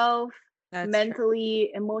yourself, That's true.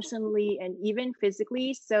 mentally, emotionally, and even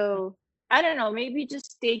physically. So I don't know, maybe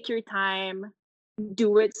just take your time,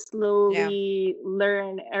 do it Yeah. slowly,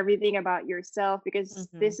 learn everything about yourself because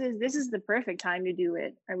Hmm. this is the perfect time to do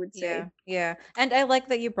it, I would Yeah, say. yeah. And I like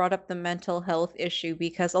that you brought up the mental health issue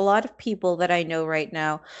because a lot of people that I know right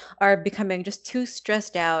now are becoming just too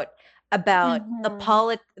stressed out about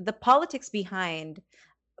Mhm. the politics behind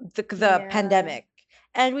the Yeah. pandemic.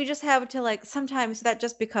 And we just have to like sometimes that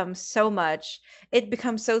just becomes so much. It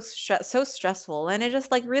becomes so stressful, and I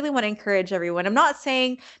just like really want to encourage everyone. I'm not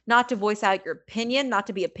saying not to voice out your opinion, not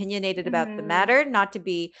to be opinionated about the Mhm. matter, not to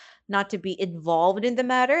be involved in the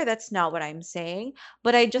matter. That's not what I'm saying.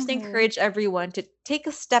 But I just Mhm. encourage everyone to take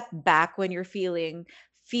a step back when you're feeling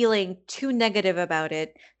too negative about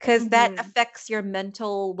it, because that Mhm. affects your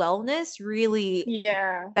mental wellness really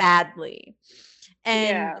Yeah. badly. And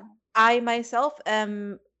Yeah. I myself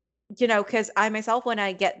am, because I myself, when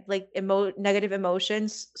I get like negative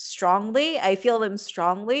emotions strongly, I feel them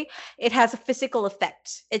strongly. It has a physical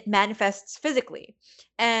effect. It manifests physically.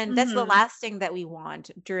 And that's the Mhm. last thing that we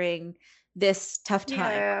want during this tough time,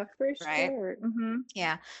 Yeah, for right? sure. Mhm.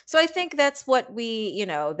 Yeah. So I think that's what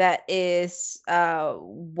that is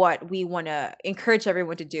what we want to encourage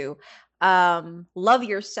everyone to do. Love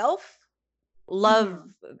yourself, love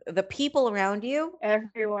Mhm. the people around you.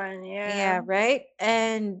 Everyone, Yeah, yeah. right?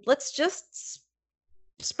 And let's just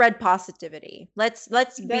spread positivity. Let's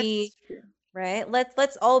That's be true. right?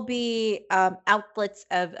 Let's all be outlets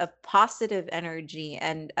of positive energy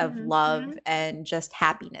and of love Mm-hmm. and just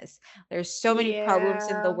happiness. There's so many problems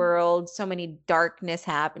in the Yeah. world, so many darkness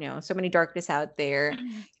happen, so many darkness out there,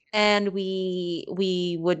 and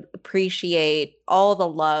we would appreciate all the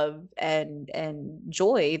love and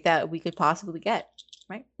joy that we could possibly get,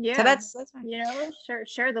 right? So Yeah. that's fine.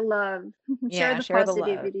 Share the love, share Yeah, the share the love.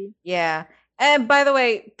 positivity. Yeah. And by the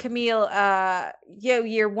way, Camille,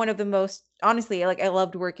 you're one of the most, honestly, like I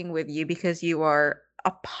loved working with you because you are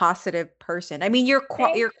a positive person. I mean, Thank you're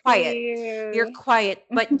quiet. You're you. quiet,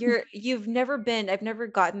 but you've never been, I've never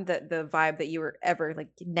gotten the vibe that you were ever like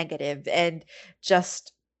negative and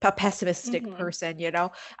just a pessimistic Hmm. person.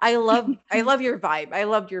 I love your vibe. I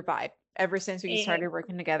loved your vibe ever since we started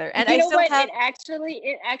working together. And You I know still what? have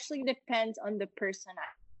It actually depends on the person I'm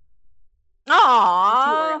to or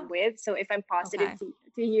Aw. I'm with. So if I'm positive Okay.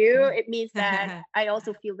 to you, it means that I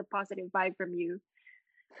also feel the positive vibe from you.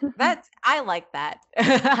 I like that.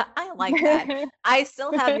 I like that. I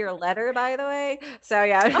still have your letter, by the way. So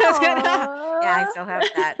yeah, I'm just gonna yeah, I Aww. still have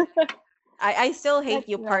that. I still hate That's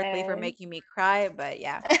you partly for nice. making me cry, but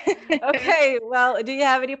yeah. Okay, well, do you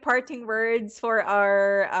have any parting words for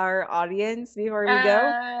our audience before we go?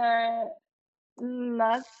 uh,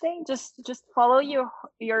 Nothing. Just follow your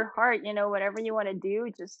heart. Whatever you want to do,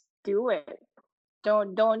 just do it.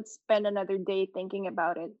 Don't spend another day thinking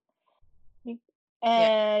about it. Yeah.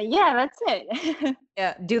 And yeah, that's it.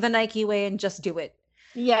 Yeah, do the Nike way and just do it.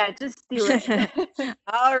 Yeah, just do it.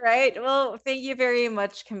 All right. Well, thank you very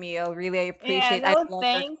much, Camille. Really, Yeah, I no, love our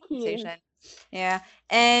thank you. conversation. Yeah.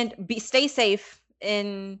 And stay safe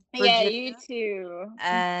in Yeah, Virginia, you too.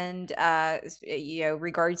 and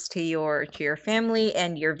regards to your family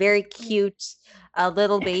and your very cute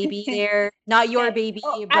little baby there. Not your Oh, baby,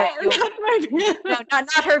 but I your not my no,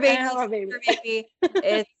 not her I have baby, a baby. your baby.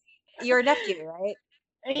 It's your nephew, right?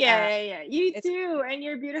 Yeah, Uh yeah, yeah. You it's too, and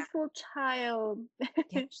your beautiful child.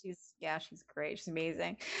 yeah, she's great. She's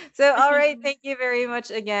amazing. So, all right, thank you very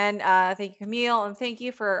much again. Thank you, Camille, and thank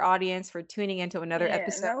you for our audience for tuning into another Yeah,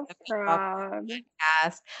 episode no of Epoch problem.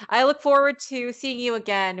 Podcast. I look forward to seeing you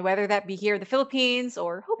again, whether that be here in the Philippines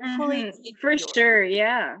or hopefully in For New York. sure,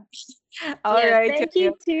 yeah. All Yeah, right, thank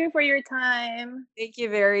Camille. you too for your time. Thank you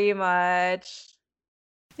very much.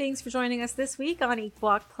 Thanks for joining us this week on Eat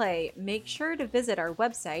Walk Play. Make sure to visit our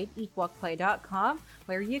website, eatwalkplay.com,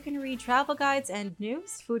 where you can read travel guides and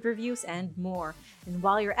news, food reviews, and more. And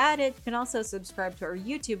while you're at it, you can also subscribe to our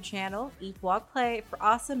YouTube channel, Eat Walk Play, for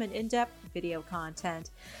awesome and in-depth video content.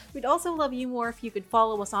 We'd also love you more if you could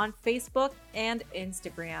follow us on Facebook and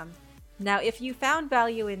Instagram. Now, if you found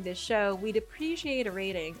value in this show, we'd appreciate a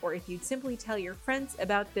rating, or if you'd simply tell your friends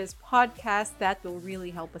about this podcast, that will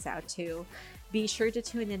really help us out too. Be sure to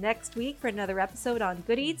tune in next week for another episode on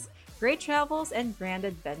good eats, great travels, and grand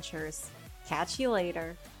adventures. Catch you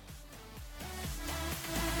later.